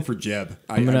still pulling for Jeb.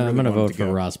 I'm gonna really want vote to for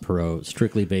go. Ross Perot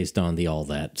strictly based on the All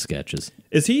That sketches.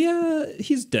 Is he?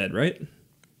 He's dead, right?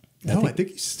 No, I think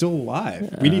he's still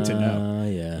alive. We need to know.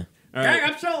 Yeah. All right.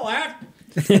 I'm still alive.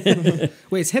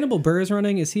 Wait, is Hannibal Buress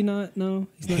running? Is he not? No,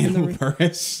 he's not in the race.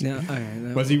 Buress. No, all right.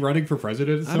 No. Was he running for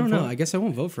president? At I some don't know. point? I guess I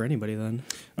won't vote for anybody then.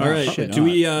 All right. shit. Do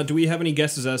we have any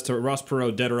guesses as to Ross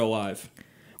Perot, dead or alive?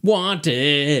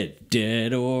 Wanted,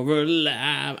 dead or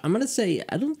alive. I'm gonna say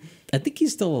I think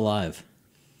he's still alive.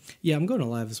 Yeah, I'm going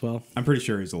alive as well. I'm pretty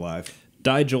sure he's alive.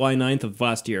 Died July 9th of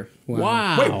last year.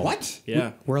 Wow. Wait, what?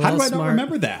 Yeah. We're How all do I smart. not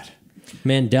remember that?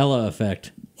 Mandela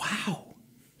effect. Wow.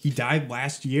 He died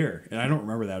last year, and I don't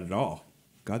remember that at all.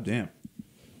 God damn.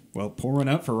 Well, pour one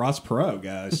out for Ross Perot,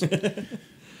 guys.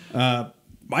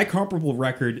 My comparable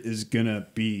record is going to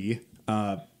be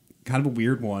kind of a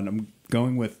weird one. I'm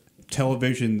going with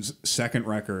television's second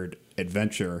record,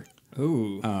 Adventure.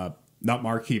 Ooh. Not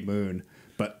Marquee Moon,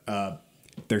 but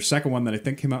their second one that I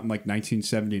think came out in like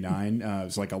 1979. It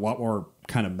was like a lot more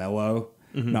kind of mellow,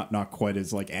 not quite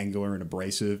as like angular and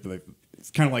abrasive, but it's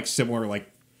kind of like similar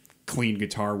like clean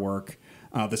guitar work.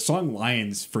 The song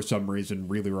Lions, for some reason,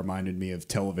 really reminded me of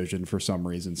Television for some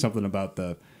reason. Something about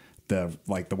the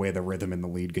like the way the rhythm and the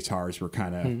lead guitars were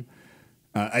kind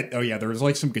of there was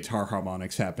like some guitar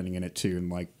harmonics happening in it too, and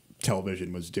like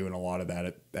Television was doing a lot of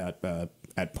that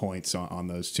at points on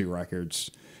those two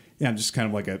records. Yeah, just kind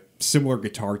of like a similar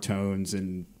guitar tones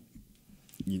and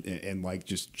like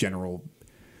just general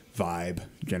vibe,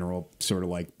 general sort of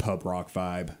like pub rock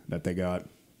vibe that they got.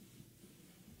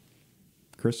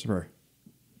 Christopher,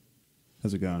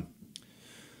 how's it going?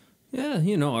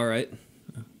 Yeah, all right.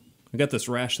 I got this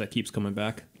rash that keeps coming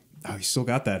back. Oh, you still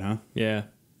got that, huh? Yeah.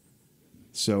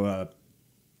 So,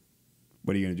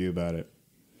 what are you going to do about it?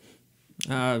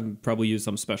 Probably use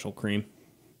some special cream.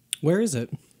 Where is it?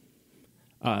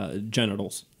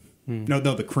 Genitals. No,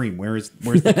 the cream. Where's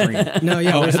the cream? No,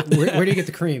 yeah. Where do you get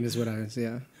the cream? Is what I was.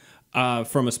 Yeah.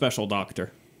 From a special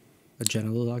doctor. A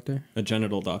genital doctor. A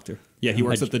genital doctor. Yeah, he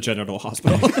works at the genital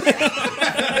hospital.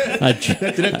 A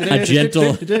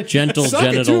gentle Suck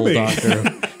it to genital me. doctor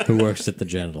who works at the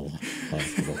genital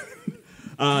hospital.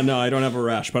 No, I don't have a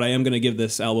rash, but I am going to give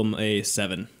this album a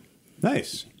 7.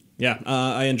 Nice. Yeah,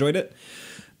 I enjoyed it.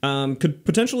 Could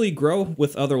potentially grow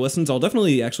with other listens. I'll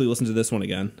definitely actually listen to this one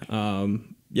again.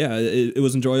 Yeah, it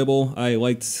was enjoyable. I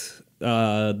liked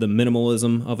the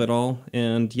minimalism of it all.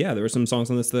 And yeah, there were some songs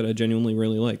on this that I genuinely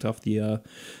really liked off the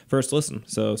first listen.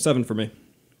 So 7 for me.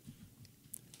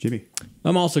 Jimmy.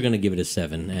 I'm also going to give it a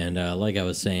 7. And like I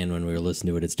was saying when we were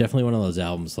listening to it, it's definitely one of those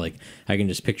albums, like, I can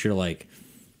just picture, like,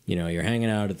 you know, you're hanging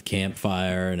out at the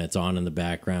campfire and it's on in the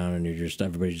background and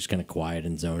everybody's just kind of quiet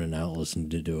and zoning out listening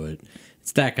to it.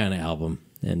 It's that kind of album.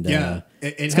 And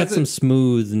it's got some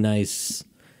smooth, nice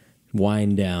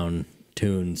wind down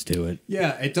tunes to it.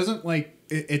 Yeah, it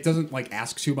doesn't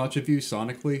ask too much of you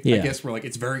sonically. Yeah. I guess we're like,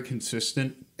 it's very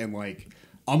consistent and like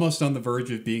almost on the verge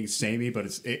of being samey, but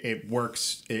it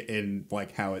works in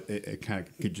like how it kind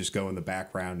of could just go in the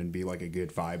background and be like a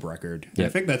good vibe record. Yep. I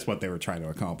think that's what they were trying to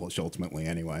accomplish ultimately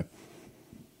anyway.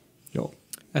 Joel.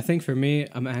 I think for me,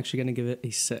 I'm actually going to give it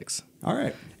a 6. All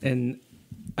right. And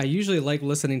I usually like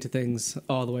listening to things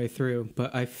all the way through,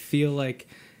 but I feel like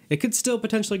it could still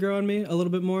potentially grow on me a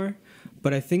little bit more.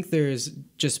 But I think there's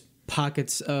just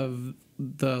pockets of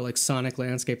the like sonic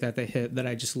landscape that they hit that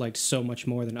I just liked so much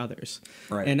more than others.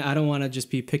 Right. And I don't want to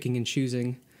just be picking and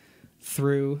choosing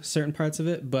through certain parts of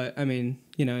it, but I mean,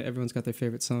 you know, everyone's got their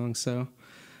favorite songs, so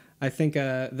I think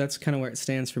that's kind of where it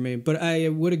stands for me. But I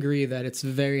would agree that it's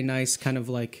very nice, kind of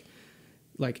like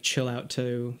chill out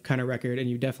to kind of record, and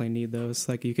you definitely need those.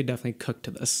 Like you could definitely cook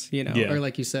to this, you know, or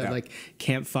like you said, like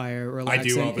campfire,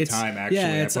 relaxing. I do all the time, actually.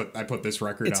 Yeah, I put this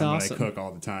record on awesome. when I cook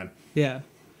all the time. Yeah.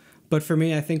 But for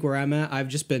me, I think where I'm at, I've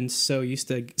just been so used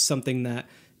to something that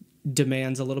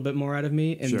demands a little bit more out of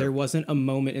me, and there wasn't a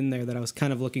moment in there that I was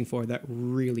kind of looking for that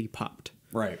really popped.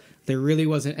 Right. There really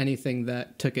wasn't anything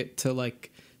that took it to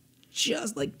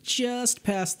just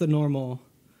past the normal.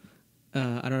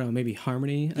 I don't know, maybe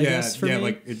harmony. I guess for me.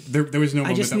 Like there was no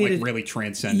moment that like really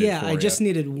transcended. Yeah, I just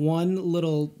needed one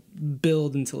little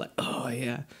build into like, oh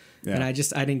yeah, and I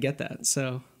didn't get that.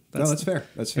 So that's fair.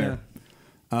 That's fair.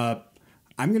 Yeah.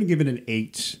 I'm gonna give it an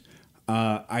 8.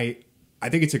 I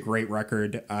think it's a great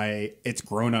record. It's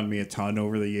grown on me a ton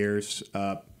over the years.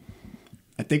 I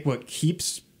think what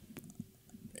keeps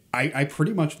I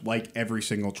pretty much like every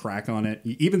single track on it.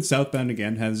 Even Southbound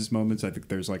Again has its moments. I think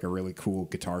there's like a really cool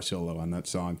guitar solo on that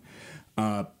song.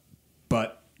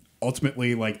 But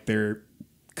ultimately, like there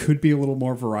could be a little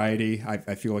more variety.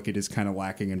 I feel like it is kind of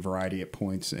lacking in variety at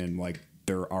points, and like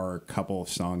there are a couple of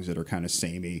songs that are kind of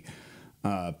samey.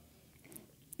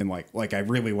 And like I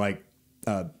really like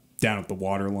Down at the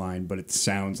Waterline, but it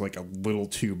sounds like a little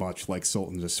too much like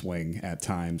Sultans of Swing at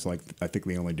times. Like I think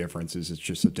the only difference is it's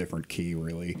just a different key,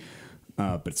 really.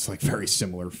 But it's like very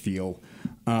similar feel.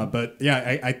 But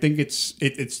yeah, I think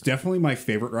it's definitely my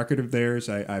favorite record of theirs.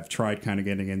 I've tried kind of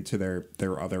getting into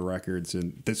their other records,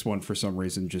 and this one for some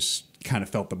reason just kind of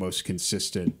felt the most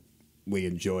consistently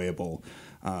enjoyable.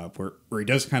 Where he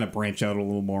does kind of branch out a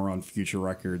little more on future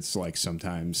records, like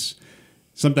sometimes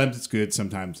it's good,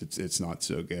 sometimes it's not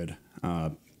so good.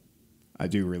 I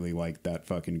do really like that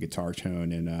fucking guitar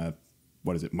tone in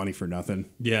what is it, Money for Nothing?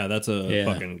 Yeah, that's a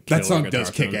fucking that song guitar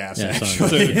does kick tone. ass. Yeah,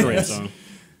 actually, it's a great song.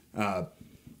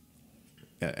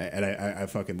 And I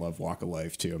fucking love Walk of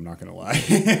Life too. I'm not gonna lie.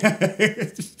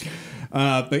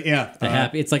 But yeah,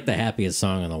 It's like the happiest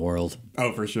song in the world.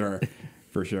 Oh, for sure,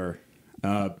 for sure.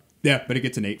 Yeah, but it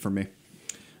gets an 8 from me.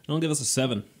 I'll give us a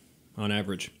 7 on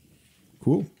average.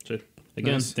 Cool. So,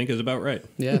 again, I think is about right.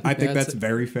 Yeah, I think that's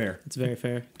very fair. It's very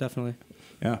fair, definitely.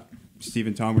 Yeah.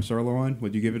 Stephen Thomas Orlowan,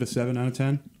 would you give it a 7 out of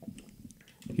 10?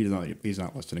 He's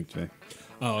not listening to me.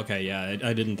 Oh, okay, yeah.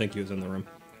 I didn't think he was in the room.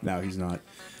 No, he's not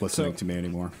listening to me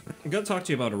anymore. I got to talk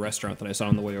to you about a restaurant that I saw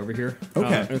on the way over here.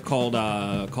 Okay.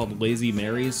 Called Lazy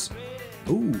Mary's.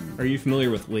 Ooh. Are you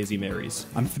familiar with Lazy Mary's?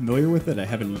 I'm familiar with it. I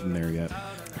haven't eaten there yet.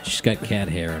 She's got cat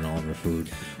hair in all of her food.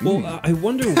 Well, I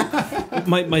wonder.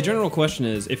 my general question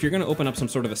is, if you're going to open up some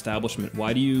sort of establishment,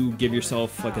 why do you give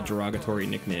yourself like a derogatory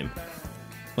nickname?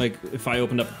 Like if I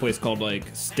opened up a place called like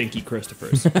Stinky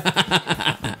Christopher's, or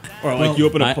like you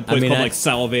open up a place called like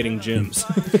Salivating Jim's.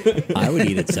 I would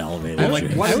eat at Salivating.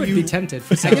 I would be tempted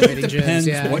for Salivating Jim's. Depends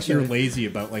Yeah, what you're lazy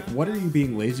about. Like, what are you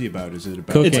being lazy about? Is it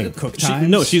about Cooking. cook times?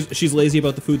 No, she's lazy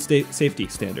about the food safety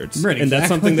standards, Right, and that's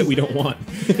exactly. something that we don't want.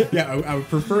 Yeah, I would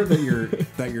prefer that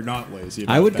you're not lazy.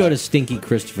 About I would that. go to Stinky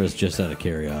Christopher's just out of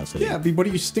curiosity. Yeah, I mean, what are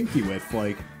you stinky with?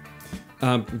 Like,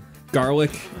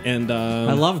 Garlic and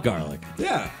I love garlic.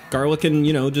 yeah. garlic and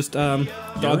just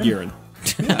dog urine.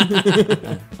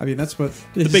 I mean, that's what.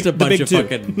 It's big- just a bunch big of two.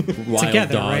 fucking wild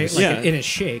together, dogs. right? Like Yeah. in a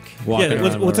shake. walking Yeah,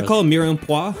 around what's it with called? Mirin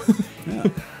pois?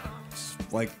 It's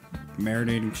like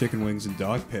marinating chicken wings in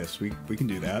dog piss. We can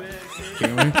do that.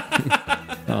 Can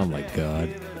we? Oh my god.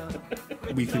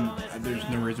 We can. There's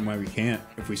no reason why we can't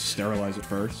if we sterilize it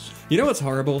first. You know what's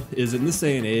horrible is in this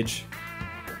day and age,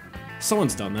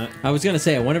 Someone's done that. I was gonna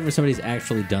say, I wonder if somebody's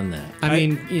actually done that. I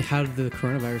mean, how did the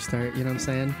coronavirus start? You know what I'm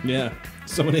saying? Yeah.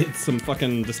 Someone ate some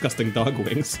fucking disgusting dog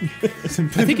wings. I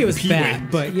think it was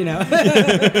bad, but you know.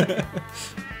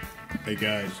 Hey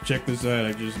guys, check this out.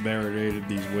 I just marinated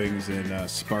these wings in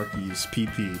Sparky's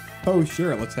pee-pee. Oh,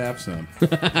 sure, let's have some.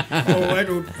 Oh, I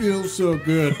don't feel so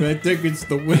good. I think it's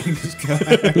the wings,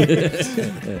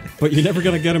 guys. But you're never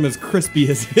going to get them as crispy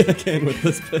as you can with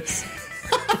this piss.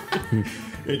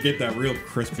 You get that real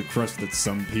crispy crust that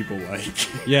some people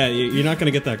like. Yeah, you're not going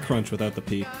to get that crunch without the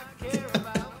pee.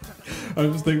 I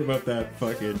was thinking about that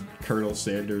fucking Colonel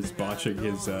Sanders botching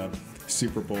his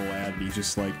Super Bowl ad, and he's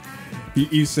just like,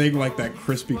 he's saying like that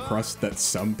crispy crust that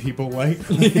some people like.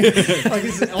 like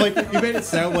you made it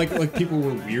sound like people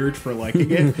were weird for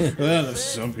liking it. Well,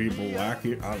 some people like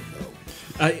it. I don't know.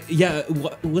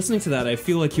 Listening to that, I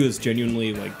feel like he was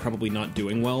genuinely like probably not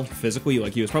doing well physically.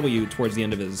 Like he was probably towards the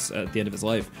end of his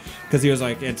life, because he was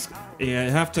like, you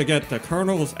have to get the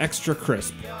kernels extra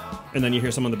crisp, and then you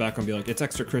hear someone in the background be like, it's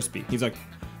extra crispy. He's like,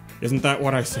 isn't that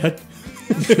what I said?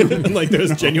 Like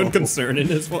there's genuine concern in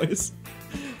his voice.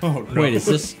 Oh no. Wait, is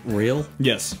this real?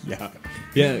 Yes.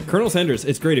 Yeah. Colonel Sanders.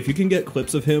 It's great if you can get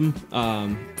clips of him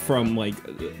from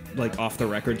like off the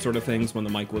record sort of things when the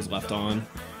mic was left on.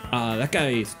 That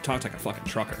guy talked like a fucking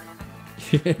trucker.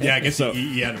 Yeah, I guess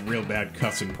he had a real bad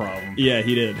cussing problem. Yeah,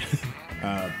 he did.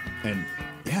 And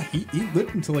yeah, he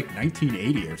lived until like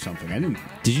 1980 or something. I didn't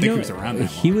Did you think know he was around that long.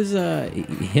 he was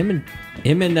him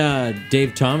and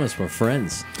Dave Thomas were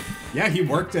friends. Yeah, he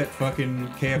worked at fucking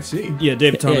KFC. Yeah,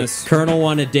 Dave Thomas. Yeah, Colonel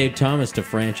wanted Dave Thomas to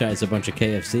franchise a bunch of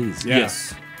KFCs. Yeah.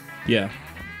 Yes. Yeah.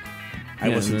 I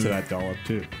listened to that dollop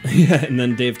too. Yeah, and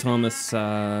then Dave Thomas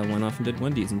went off and did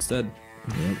Wendy's instead.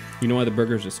 Yep. You know why the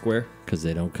burgers are square? Because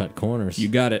they don't cut corners. You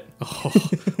got it. Oh,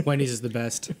 Wendy's is the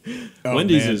best. Oh,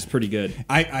 Wendy's man. is pretty good.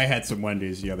 I had some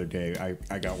Wendy's the other day.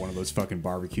 I got one of those fucking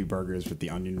barbecue burgers with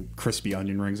the crispy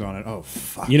onion rings on it. Oh,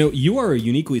 fuck. You know, you are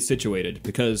uniquely situated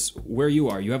because where you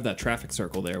are, you have that traffic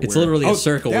circle there. It's where, literally a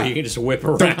circle where you can just whip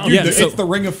around. Yeah, it's the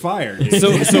Ring of Fire. Dude.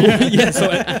 So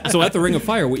at the Ring of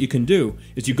Fire, what you can do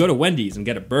is you go to Wendy's and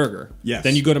get a burger. Yes.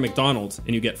 Then you go to McDonald's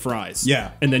and you get fries.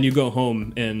 Yeah. And then you go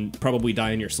home and probably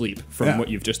die in your sleep from what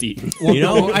you've just eaten. Well, you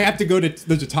know, I have to go to.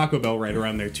 There's a Taco Bell right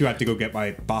around there too. I have to go get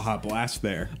my Baja Blast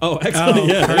there. Oh, excellent!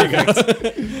 Yeah, there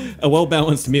you go. A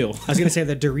well-balanced meal. I was gonna say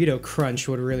the Dorito Crunch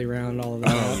would really round all of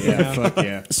that. Oh yeah, fuck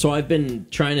yeah. So I've been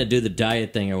trying to do the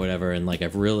diet thing or whatever, and like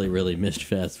I've really missed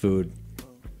fast food,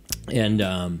 and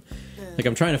like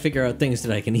I'm trying to figure out things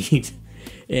that I can eat.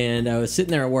 And I was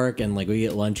sitting there at work, and like we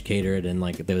get lunch catered, and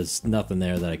like there was nothing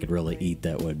there that I could really eat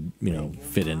that would, you know,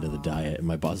 fit into the diet. And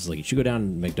my boss is like, "You should go down to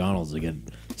McDonald's and get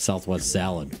Southwest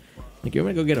salad." Like, you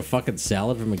want to go get a fucking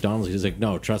salad from McDonald's? He's like,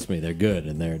 "No, trust me, they're good,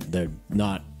 and they're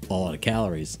not a lot of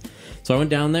calories." So I went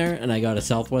down there and I got a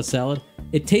Southwest salad.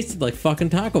 It tasted like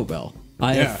fucking Taco Bell.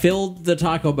 I have filled the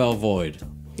Taco Bell void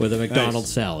with a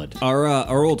McDonald's salad.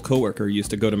 Our old coworker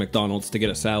used to go to McDonald's to get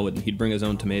a salad, and he'd bring his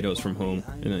own tomatoes from home,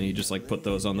 and then he'd just like put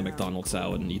those on the McDonald's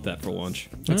salad and eat that for lunch.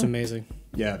 That's amazing.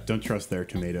 Yeah, don't trust their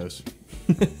tomatoes.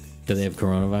 Do they have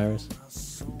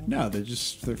coronavirus? No, they're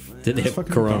just. Did they have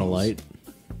fucking Corona McDonald's. Light?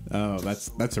 Oh,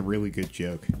 that's a really good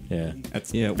joke. Yeah.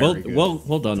 That's Yeah, very good.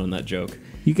 well done on that joke.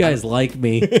 You guys like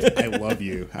me. I love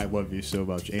you. I love you so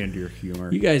much, and your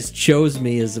humor. You guys chose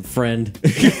me as a friend.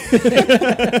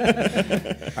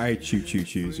 I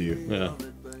choose you. Yeah.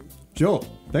 Joel,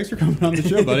 thanks for coming on the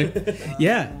show, buddy.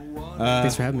 Yeah.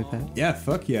 Thanks for having me, Pat. Yeah,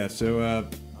 fuck yeah. So,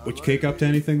 would you cake up to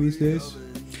anything these days?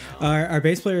 Our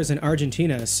bass player is in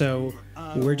Argentina, so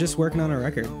we're just working on a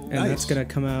record, and that's gonna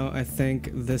come out, I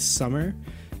think, this summer.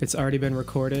 It's already been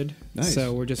recorded,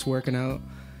 so we're just working out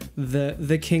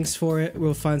the kinks for it.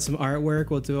 We'll find some artwork.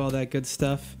 We'll do all that good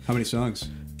stuff. How many songs?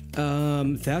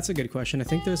 That's a good question. I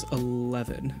think there's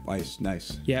 11.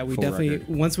 Nice. Yeah, we Full definitely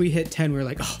record. once we hit 10, we were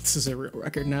like, oh, this is a real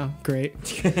record now. Great.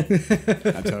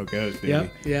 That's how it goes, baby.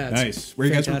 Yep. Yeah. it's Nice. Where are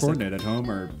you guys fantastic. recording it? At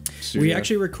home or studio? We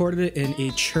actually recorded it in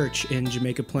a church in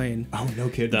Jamaica Plain. Oh, no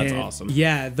kidding. That's And, awesome.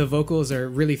 Yeah, the vocals are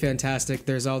really fantastic.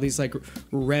 There's all these like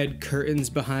red curtains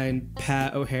behind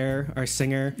Pat O'Hare, our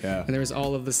singer. Yeah. And there's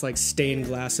all of this like stained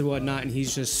glass and whatnot, and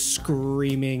he's just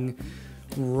screaming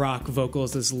rock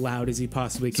vocals as loud as he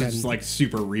possibly So can. it's like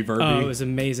super reverby. Oh, it was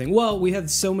amazing. Well, we had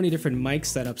so many different mic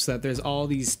setups that there's all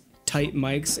these tight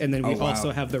mics, and then we wow.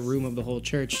 also have the room of the whole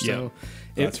church. So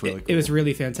That's really it was cool.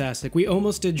 really fantastic. We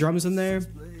almost did drums in there,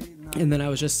 And then I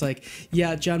was just like,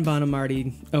 yeah, John Bonham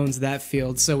already owns that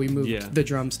field, so we moved the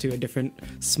drums to a different,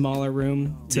 smaller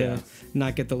room to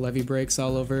not get the levee breaks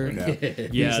all over.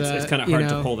 Yeah, it's kind of hard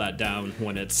to pull that down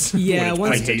when it's once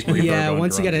when it's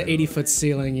once you got an 80-foot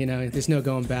ceiling, there's no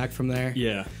going back from there.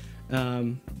 Yeah.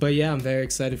 But yeah, I'm very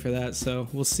excited for that. So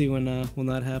we'll see when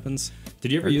that happens.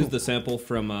 Did you ever use the sample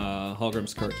from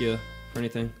Hallgrímskirkja for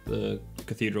anything? The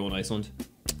cathedral in Iceland?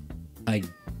 I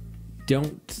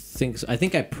don't think so. I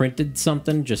think I printed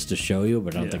something just to show you,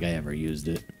 but I don't think I ever used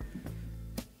it.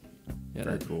 Yeah,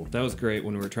 very cool. That was great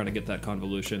when we were trying to get that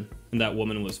convolution, and that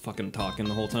woman was fucking talking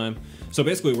the whole time. So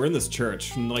basically, we're in this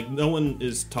church, and like no one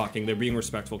is talking. They're being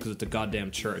respectful because it's a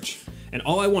goddamn church. And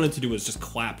all I wanted to do was just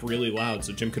clap really loud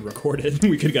so Jim could record it,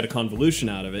 and we could get a convolution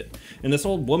out of it. And this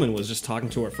old woman was just talking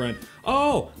to her friend.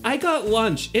 Oh, I got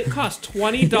lunch. It cost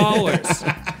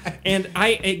 $20, and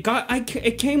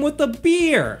it came with a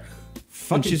beer.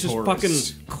 And she's just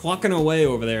fucking clucking away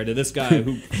over there to this guy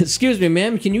who... Excuse me,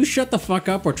 ma'am, can you shut the fuck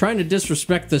up? We're trying to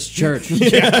disrespect this church.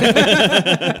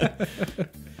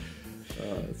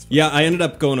 Yeah, I ended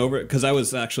up going over it because I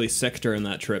was actually sick during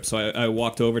that trip, so I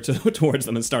walked over towards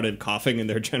them and started coughing in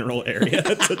their general area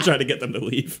to try to get them to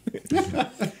leave.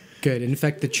 Good.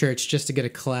 Infect the church just to get a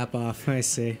clap off. I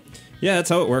see. Yeah, that's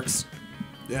how it works.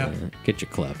 Yeah. Get your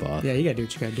clap off. Yeah, you gotta do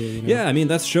what you gotta do. Yeah, I mean,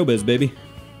 that's showbiz, baby.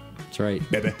 That's right.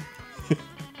 Baby.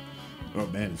 Oh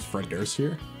man, is Fred Durst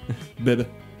here? Baby.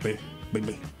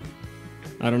 Baby.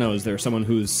 I don't know, is there someone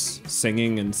who's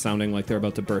singing and sounding like they're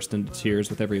about to burst into tears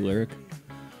with every lyric?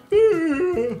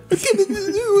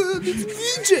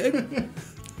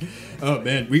 Oh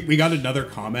man, we got another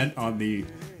comment on the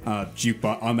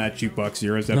Jukebox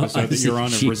Zeros episode that you're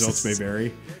on, and results may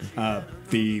vary. On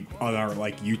our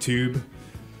like YouTube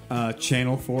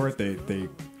channel for it, they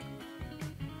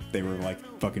were like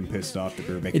fucking pissed off that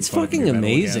we were making. It's fun fucking of new metal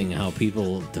amazing again. how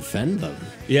people defend them.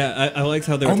 Yeah, I liked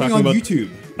how they were Only talking on about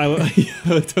YouTube. I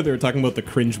liked how they were talking about the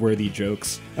cringeworthy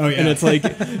jokes. Oh yeah, and it's like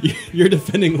you're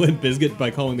defending Limp Bizkit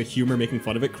by calling the humor making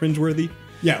fun of it cringeworthy.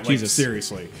 Yeah, like, Jesus,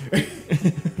 seriously.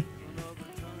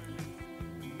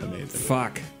 Amazing.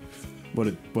 Fuck.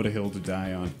 What a hill to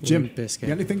die on. Jim, you got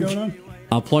anything going on?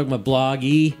 I'll plug my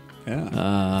bloggy.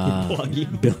 Yeah.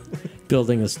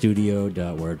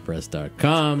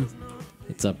 buildingastudio.wordpress.com.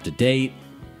 It's up to date.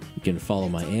 You can follow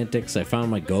my antics. I found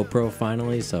my GoPro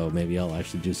finally, so maybe I'll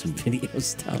actually do some video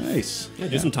stuff. Nice. Yeah,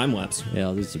 do some time lapse. Yeah,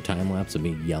 I'll do some time lapse of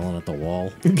me yelling at the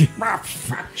wall.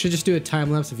 Should just do a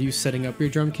time lapse of you setting up your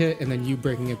drum kit and then you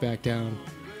breaking it back down.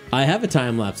 I have a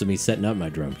time lapse of me setting up my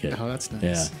drum kit. Oh, that's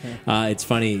nice. Yeah. It's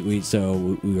funny. We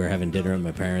were having dinner with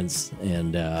my parents,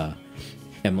 and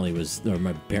Emily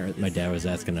my dad was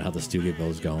asking how the studio bill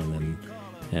was going,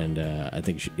 and I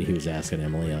think he was asking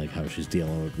Emily like how she's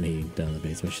dealing with me down in the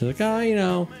basement. She's like,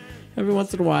 every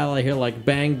once in a while I hear like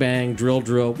bang bang, drill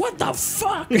drill. What the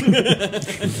fuck?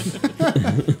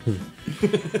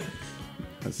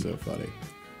 That's so funny.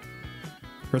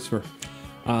 Christopher.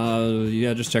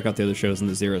 Yeah, just check out the other shows in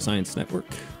the Zero Science Network.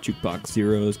 Jukebox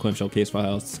Zeros, Clamshell Case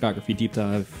Files, Discography Deep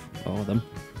Dive, all of them.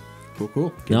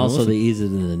 Cool. And also the Ease It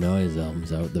in the Noise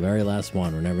album's out. The very last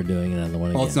one. We're never doing another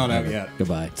one again. Oh, it's not out yet.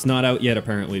 Goodbye. It's not out yet,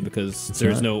 apparently, because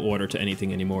there's no order to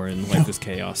anything anymore, and life is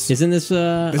chaos. Isn't this?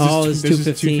 This is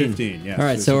 215. Yes, all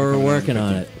right, so we're working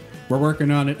on it. We're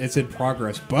working on it. It's in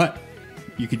progress, but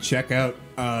you can check out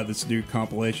this new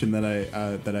compilation that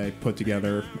I put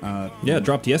together. It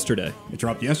dropped yesterday. It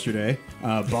dropped yesterday.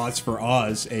 Boz for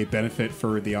Oz, a benefit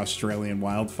for the Australian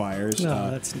wildfires.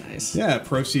 Oh, that's nice. Yeah,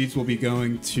 proceeds will be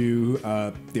going to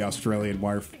the Australian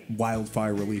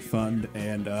Wildfire Relief Fund.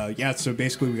 And so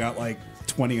basically we got like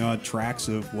 20-odd tracks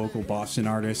of local Boston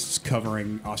artists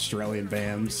covering Australian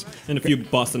bands. And a few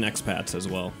Boston expats as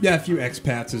well. Yeah, a few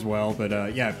expats as well. But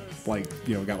we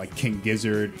got like King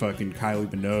Gizzard, fucking Kylie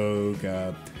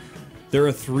Minogue. There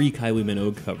are 3 Kylie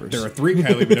Minogue covers. There are 3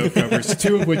 Kylie Minogue covers,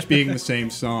 2 of which being the same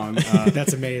song.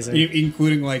 That's amazing.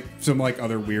 Including like some like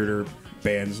other weirder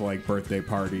bands like Birthday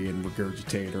Party and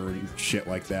Regurgitator and shit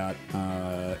like that,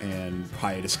 and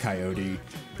Hiatus Coyote.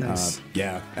 Nice.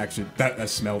 Actually, that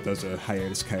smell does a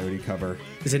Hiatus Coyote cover.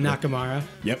 Is it Nakamura?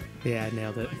 Yep. Yeah, I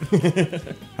nailed it.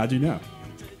 How'd you know?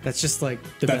 That's just like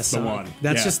the best song. One.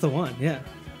 That's just the one. Yeah.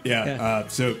 Yeah.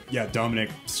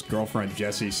 Dominic's girlfriend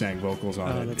Jessie sang vocals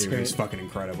on it. That's It great. was fucking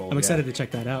incredible. I'm excited to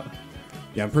check that out.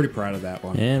 Yeah, I'm pretty proud of that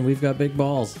one. And we've got big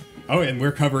balls. Oh, and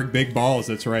we're covering Big Balls.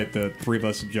 That's right. The 3 of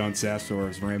us and John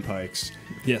Sassor's Rampikes.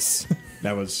 Yes.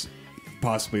 That was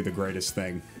possibly the greatest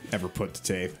thing ever put to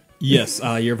tape. Yes,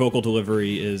 your vocal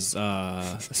delivery is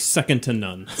second to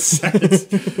none.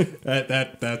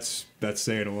 That's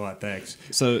saying a lot. Thanks.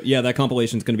 So yeah, that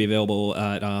compilation is going to be available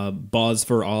at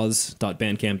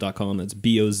bozforoz.bandcamp.com. That's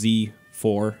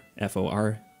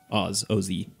BOZ4FOR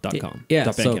Oz.com.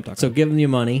 Yeah, so give them your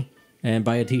money and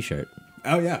buy a T-shirt.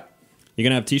 Oh yeah, you're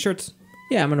gonna have T-shirts.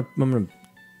 Yeah, I'm gonna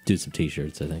do some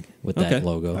T-shirts. I think with that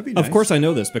logo. That'd be nice. Of course, I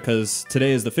know this because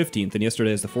today is the 15th and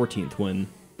yesterday is the 14th when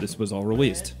this was all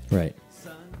released. Right.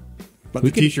 But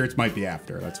the T-shirts might be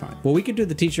after. That's fine. Well, we could do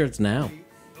the T-shirts now.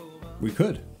 We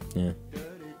could. Yeah.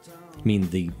 I mean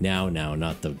the now,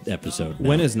 not the episode. Now.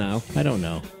 When is now? I don't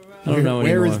know. I don't know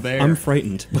anymore. Where is there? I'm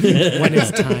frightened. When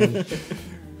is time?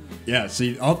 Yeah,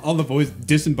 see, all the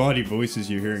disembodied voices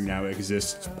you're hearing now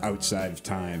exist outside of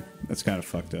time. That's kind of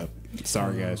fucked up.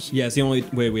 Sorry, guys. Yeah, it's the only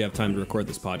way we have time to record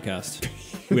this podcast.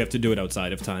 We have to do it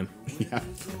outside of time. Yeah.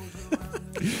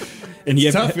 And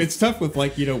It's tough with,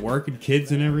 like, work and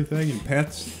kids and everything and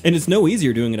pets. And it's no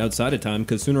easier doing it outside of time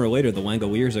because sooner or later the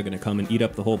Langoliers are going to come and eat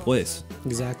up the whole place.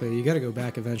 Exactly. You got to go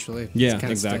back eventually. Yeah, It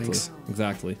kinda exactly. stinks.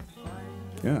 Exactly.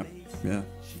 Yeah.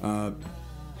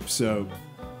 So,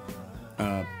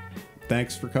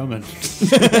 thanks for coming.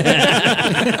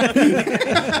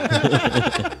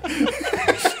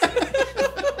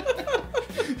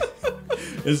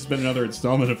 This has been another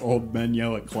installment of Old Men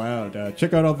Yell at Cloud.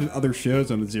 Check out all the other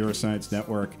shows on the Zero Science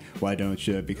Network. Why don't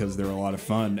you? Because they're a lot of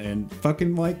fun. And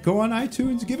fucking, go on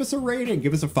iTunes, give us a rating.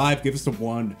 Give us a 5, give us a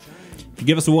 1. If you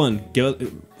give us a 1,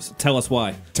 tell us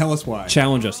why. Tell us why.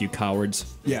 Challenge us, you cowards.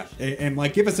 Yeah, and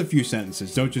give us a few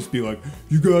sentences. Don't just be like,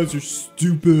 you guys are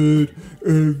stupid,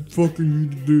 and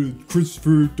fucking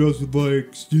Christopher doesn't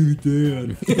like Steely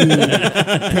Dan.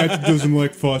 Patrick doesn't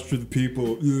like Foster the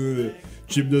People.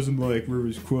 Jim doesn't like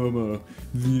Rivers Cuomo.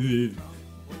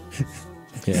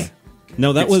 Yeah.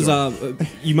 No, that was,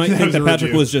 you might think that Patrick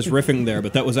review. was just riffing there,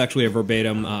 but that was actually a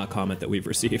verbatim comment that we've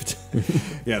received.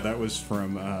 Yeah, that was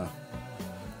from...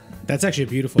 That's actually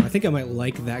beautiful. I think I might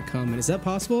like that comment. Is that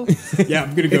possible? Yeah,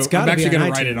 I'm gonna go. It's gotta I'm actually be on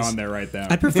gonna write it iTunes. on there right now.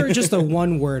 I prefer just a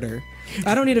one-worder.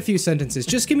 I don't need a few sentences.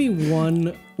 Just give me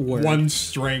one word. One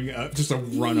string, just a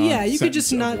run-on. Yeah, you could just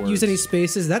sentence of not use words. any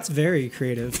spaces. That's very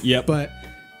creative. Yep. But,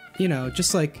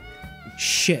 just like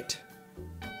shit.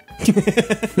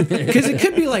 Because it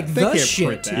could be like the can't shit.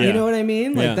 print that. You know what I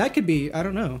mean? Like Yeah. that could be, I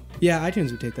don't know. Yeah,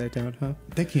 iTunes would take that down, huh?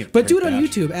 They can't. But do it print on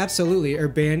that. YouTube, absolutely. Or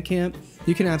Bandcamp.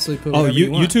 You can absolutely put Oh, whatever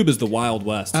you want. YouTube is the Wild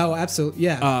West. Oh, absolutely.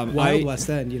 Yeah. Wild West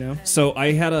End, So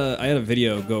I had a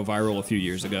video go viral a few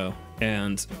years ago,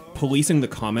 and policing the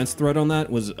comments thread on that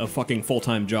was a fucking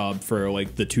full-time job for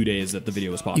like the 2 days that the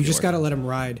video was popular. You just gotta let them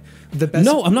ride. The best.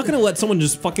 No, I'm not going to let someone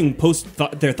just fucking post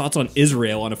their thoughts on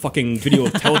Israel on a fucking video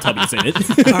of Teletubbies in it.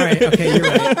 All right. Okay, you're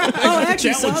right. Oh, I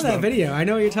actually saw challenge that them. video. I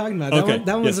know what you're talking about. That Okay, one,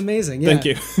 that one was yes. amazing. Yeah. Thank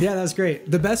you. Yeah, that was great.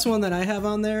 The best one that I have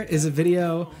on there is a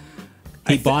video.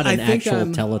 He bought an I think, actual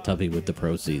Teletubby with the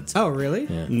proceeds. Oh, really?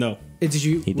 Yeah. No, Did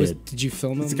you? He did. Did you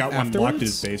film him? He's got one afterwards? locked in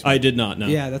his basement. I did not know.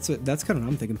 Yeah, that's kind of what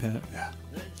I'm thinking, Pat.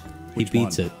 He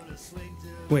beats one? it.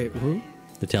 Wait, who?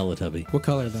 The Teletubby. What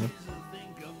color though?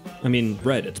 I mean,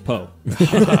 red, it's Poe.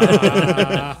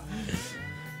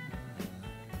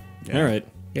 All right.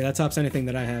 Yeah, that tops anything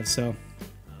that I have. So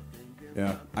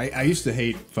Yeah, I used to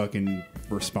hate fucking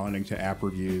responding to app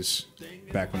reviews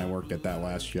back when I worked at that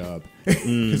last job.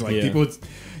 Because yeah. people would,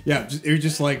 it was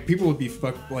just like people would be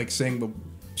saying the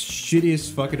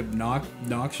shittiest fucking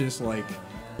obnoxious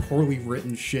poorly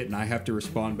written shit, and I have to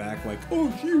respond back like,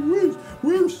 "Oh, gee whiz,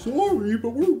 we're sorry,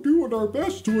 but we're doing our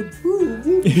best to improve."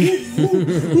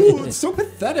 It's so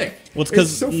pathetic. Well, it's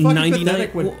 'cause so fucking 99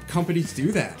 pathetic when companies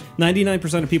do that.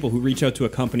 99% of people who reach out to a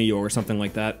company or something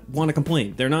like that want to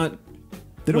complain. They're not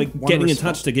They don't wanna getting in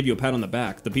respond. touch to give you a pat on the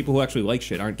back. The people who actually like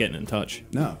shit aren't getting in touch.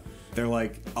 No, they're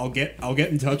like, I'll get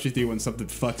in touch with you when something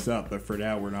fucks up, but for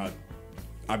now we're not.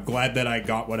 I'm glad that I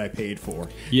got what I paid for.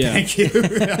 Yeah. Thank you.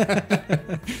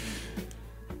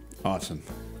 Awesome.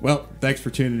 Well, thanks for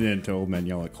tuning in to Old Men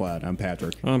Yell at Cloud. I'm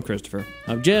Patrick. I'm Christopher.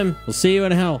 I'm Jim. We'll see you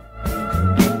in hell.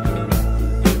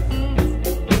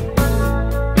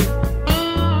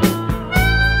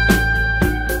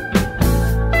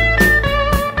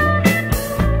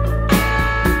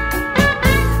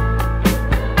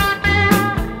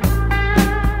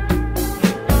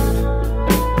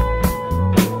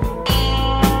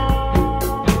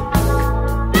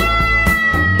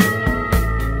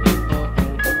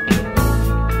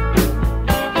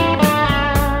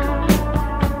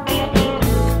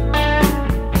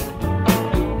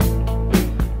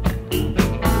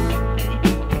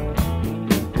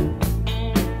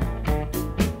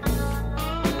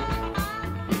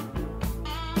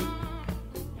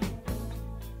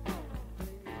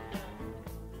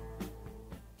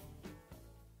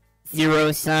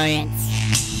 Neuroscience.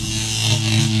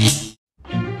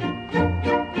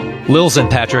 Lils and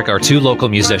Patrick are two local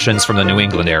musicians from the New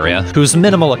England area whose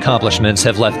minimal accomplishments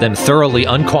have left them thoroughly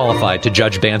unqualified to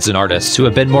judge bands and artists who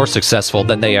have been more successful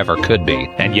than they ever could be.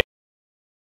 And yet